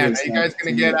 man. Are you guys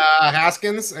going to get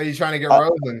Haskins? Are you trying to get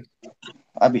Rosen?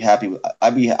 I'd be happy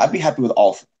with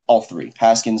all 3,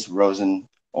 Haskins, Rosen,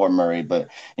 or Murray. But,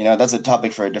 you know, that's a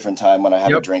topic for a different time when I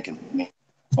have a drink in me.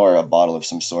 Or a bottle of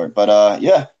some sort. But,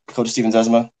 yeah, Coach Steven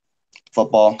Zezma,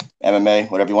 football,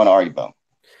 MMA, whatever you want to argue about.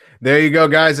 There you go,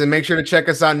 guys. And make sure to check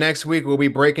us out next week. We'll be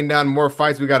breaking down more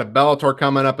fights. We got a Bellator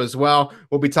coming up as well.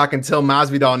 We'll be talking Till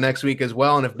Masvidal next week as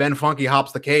well. And if Ben Funky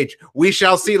hops the cage, we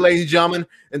shall see, ladies and gentlemen.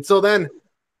 Until then,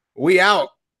 we out.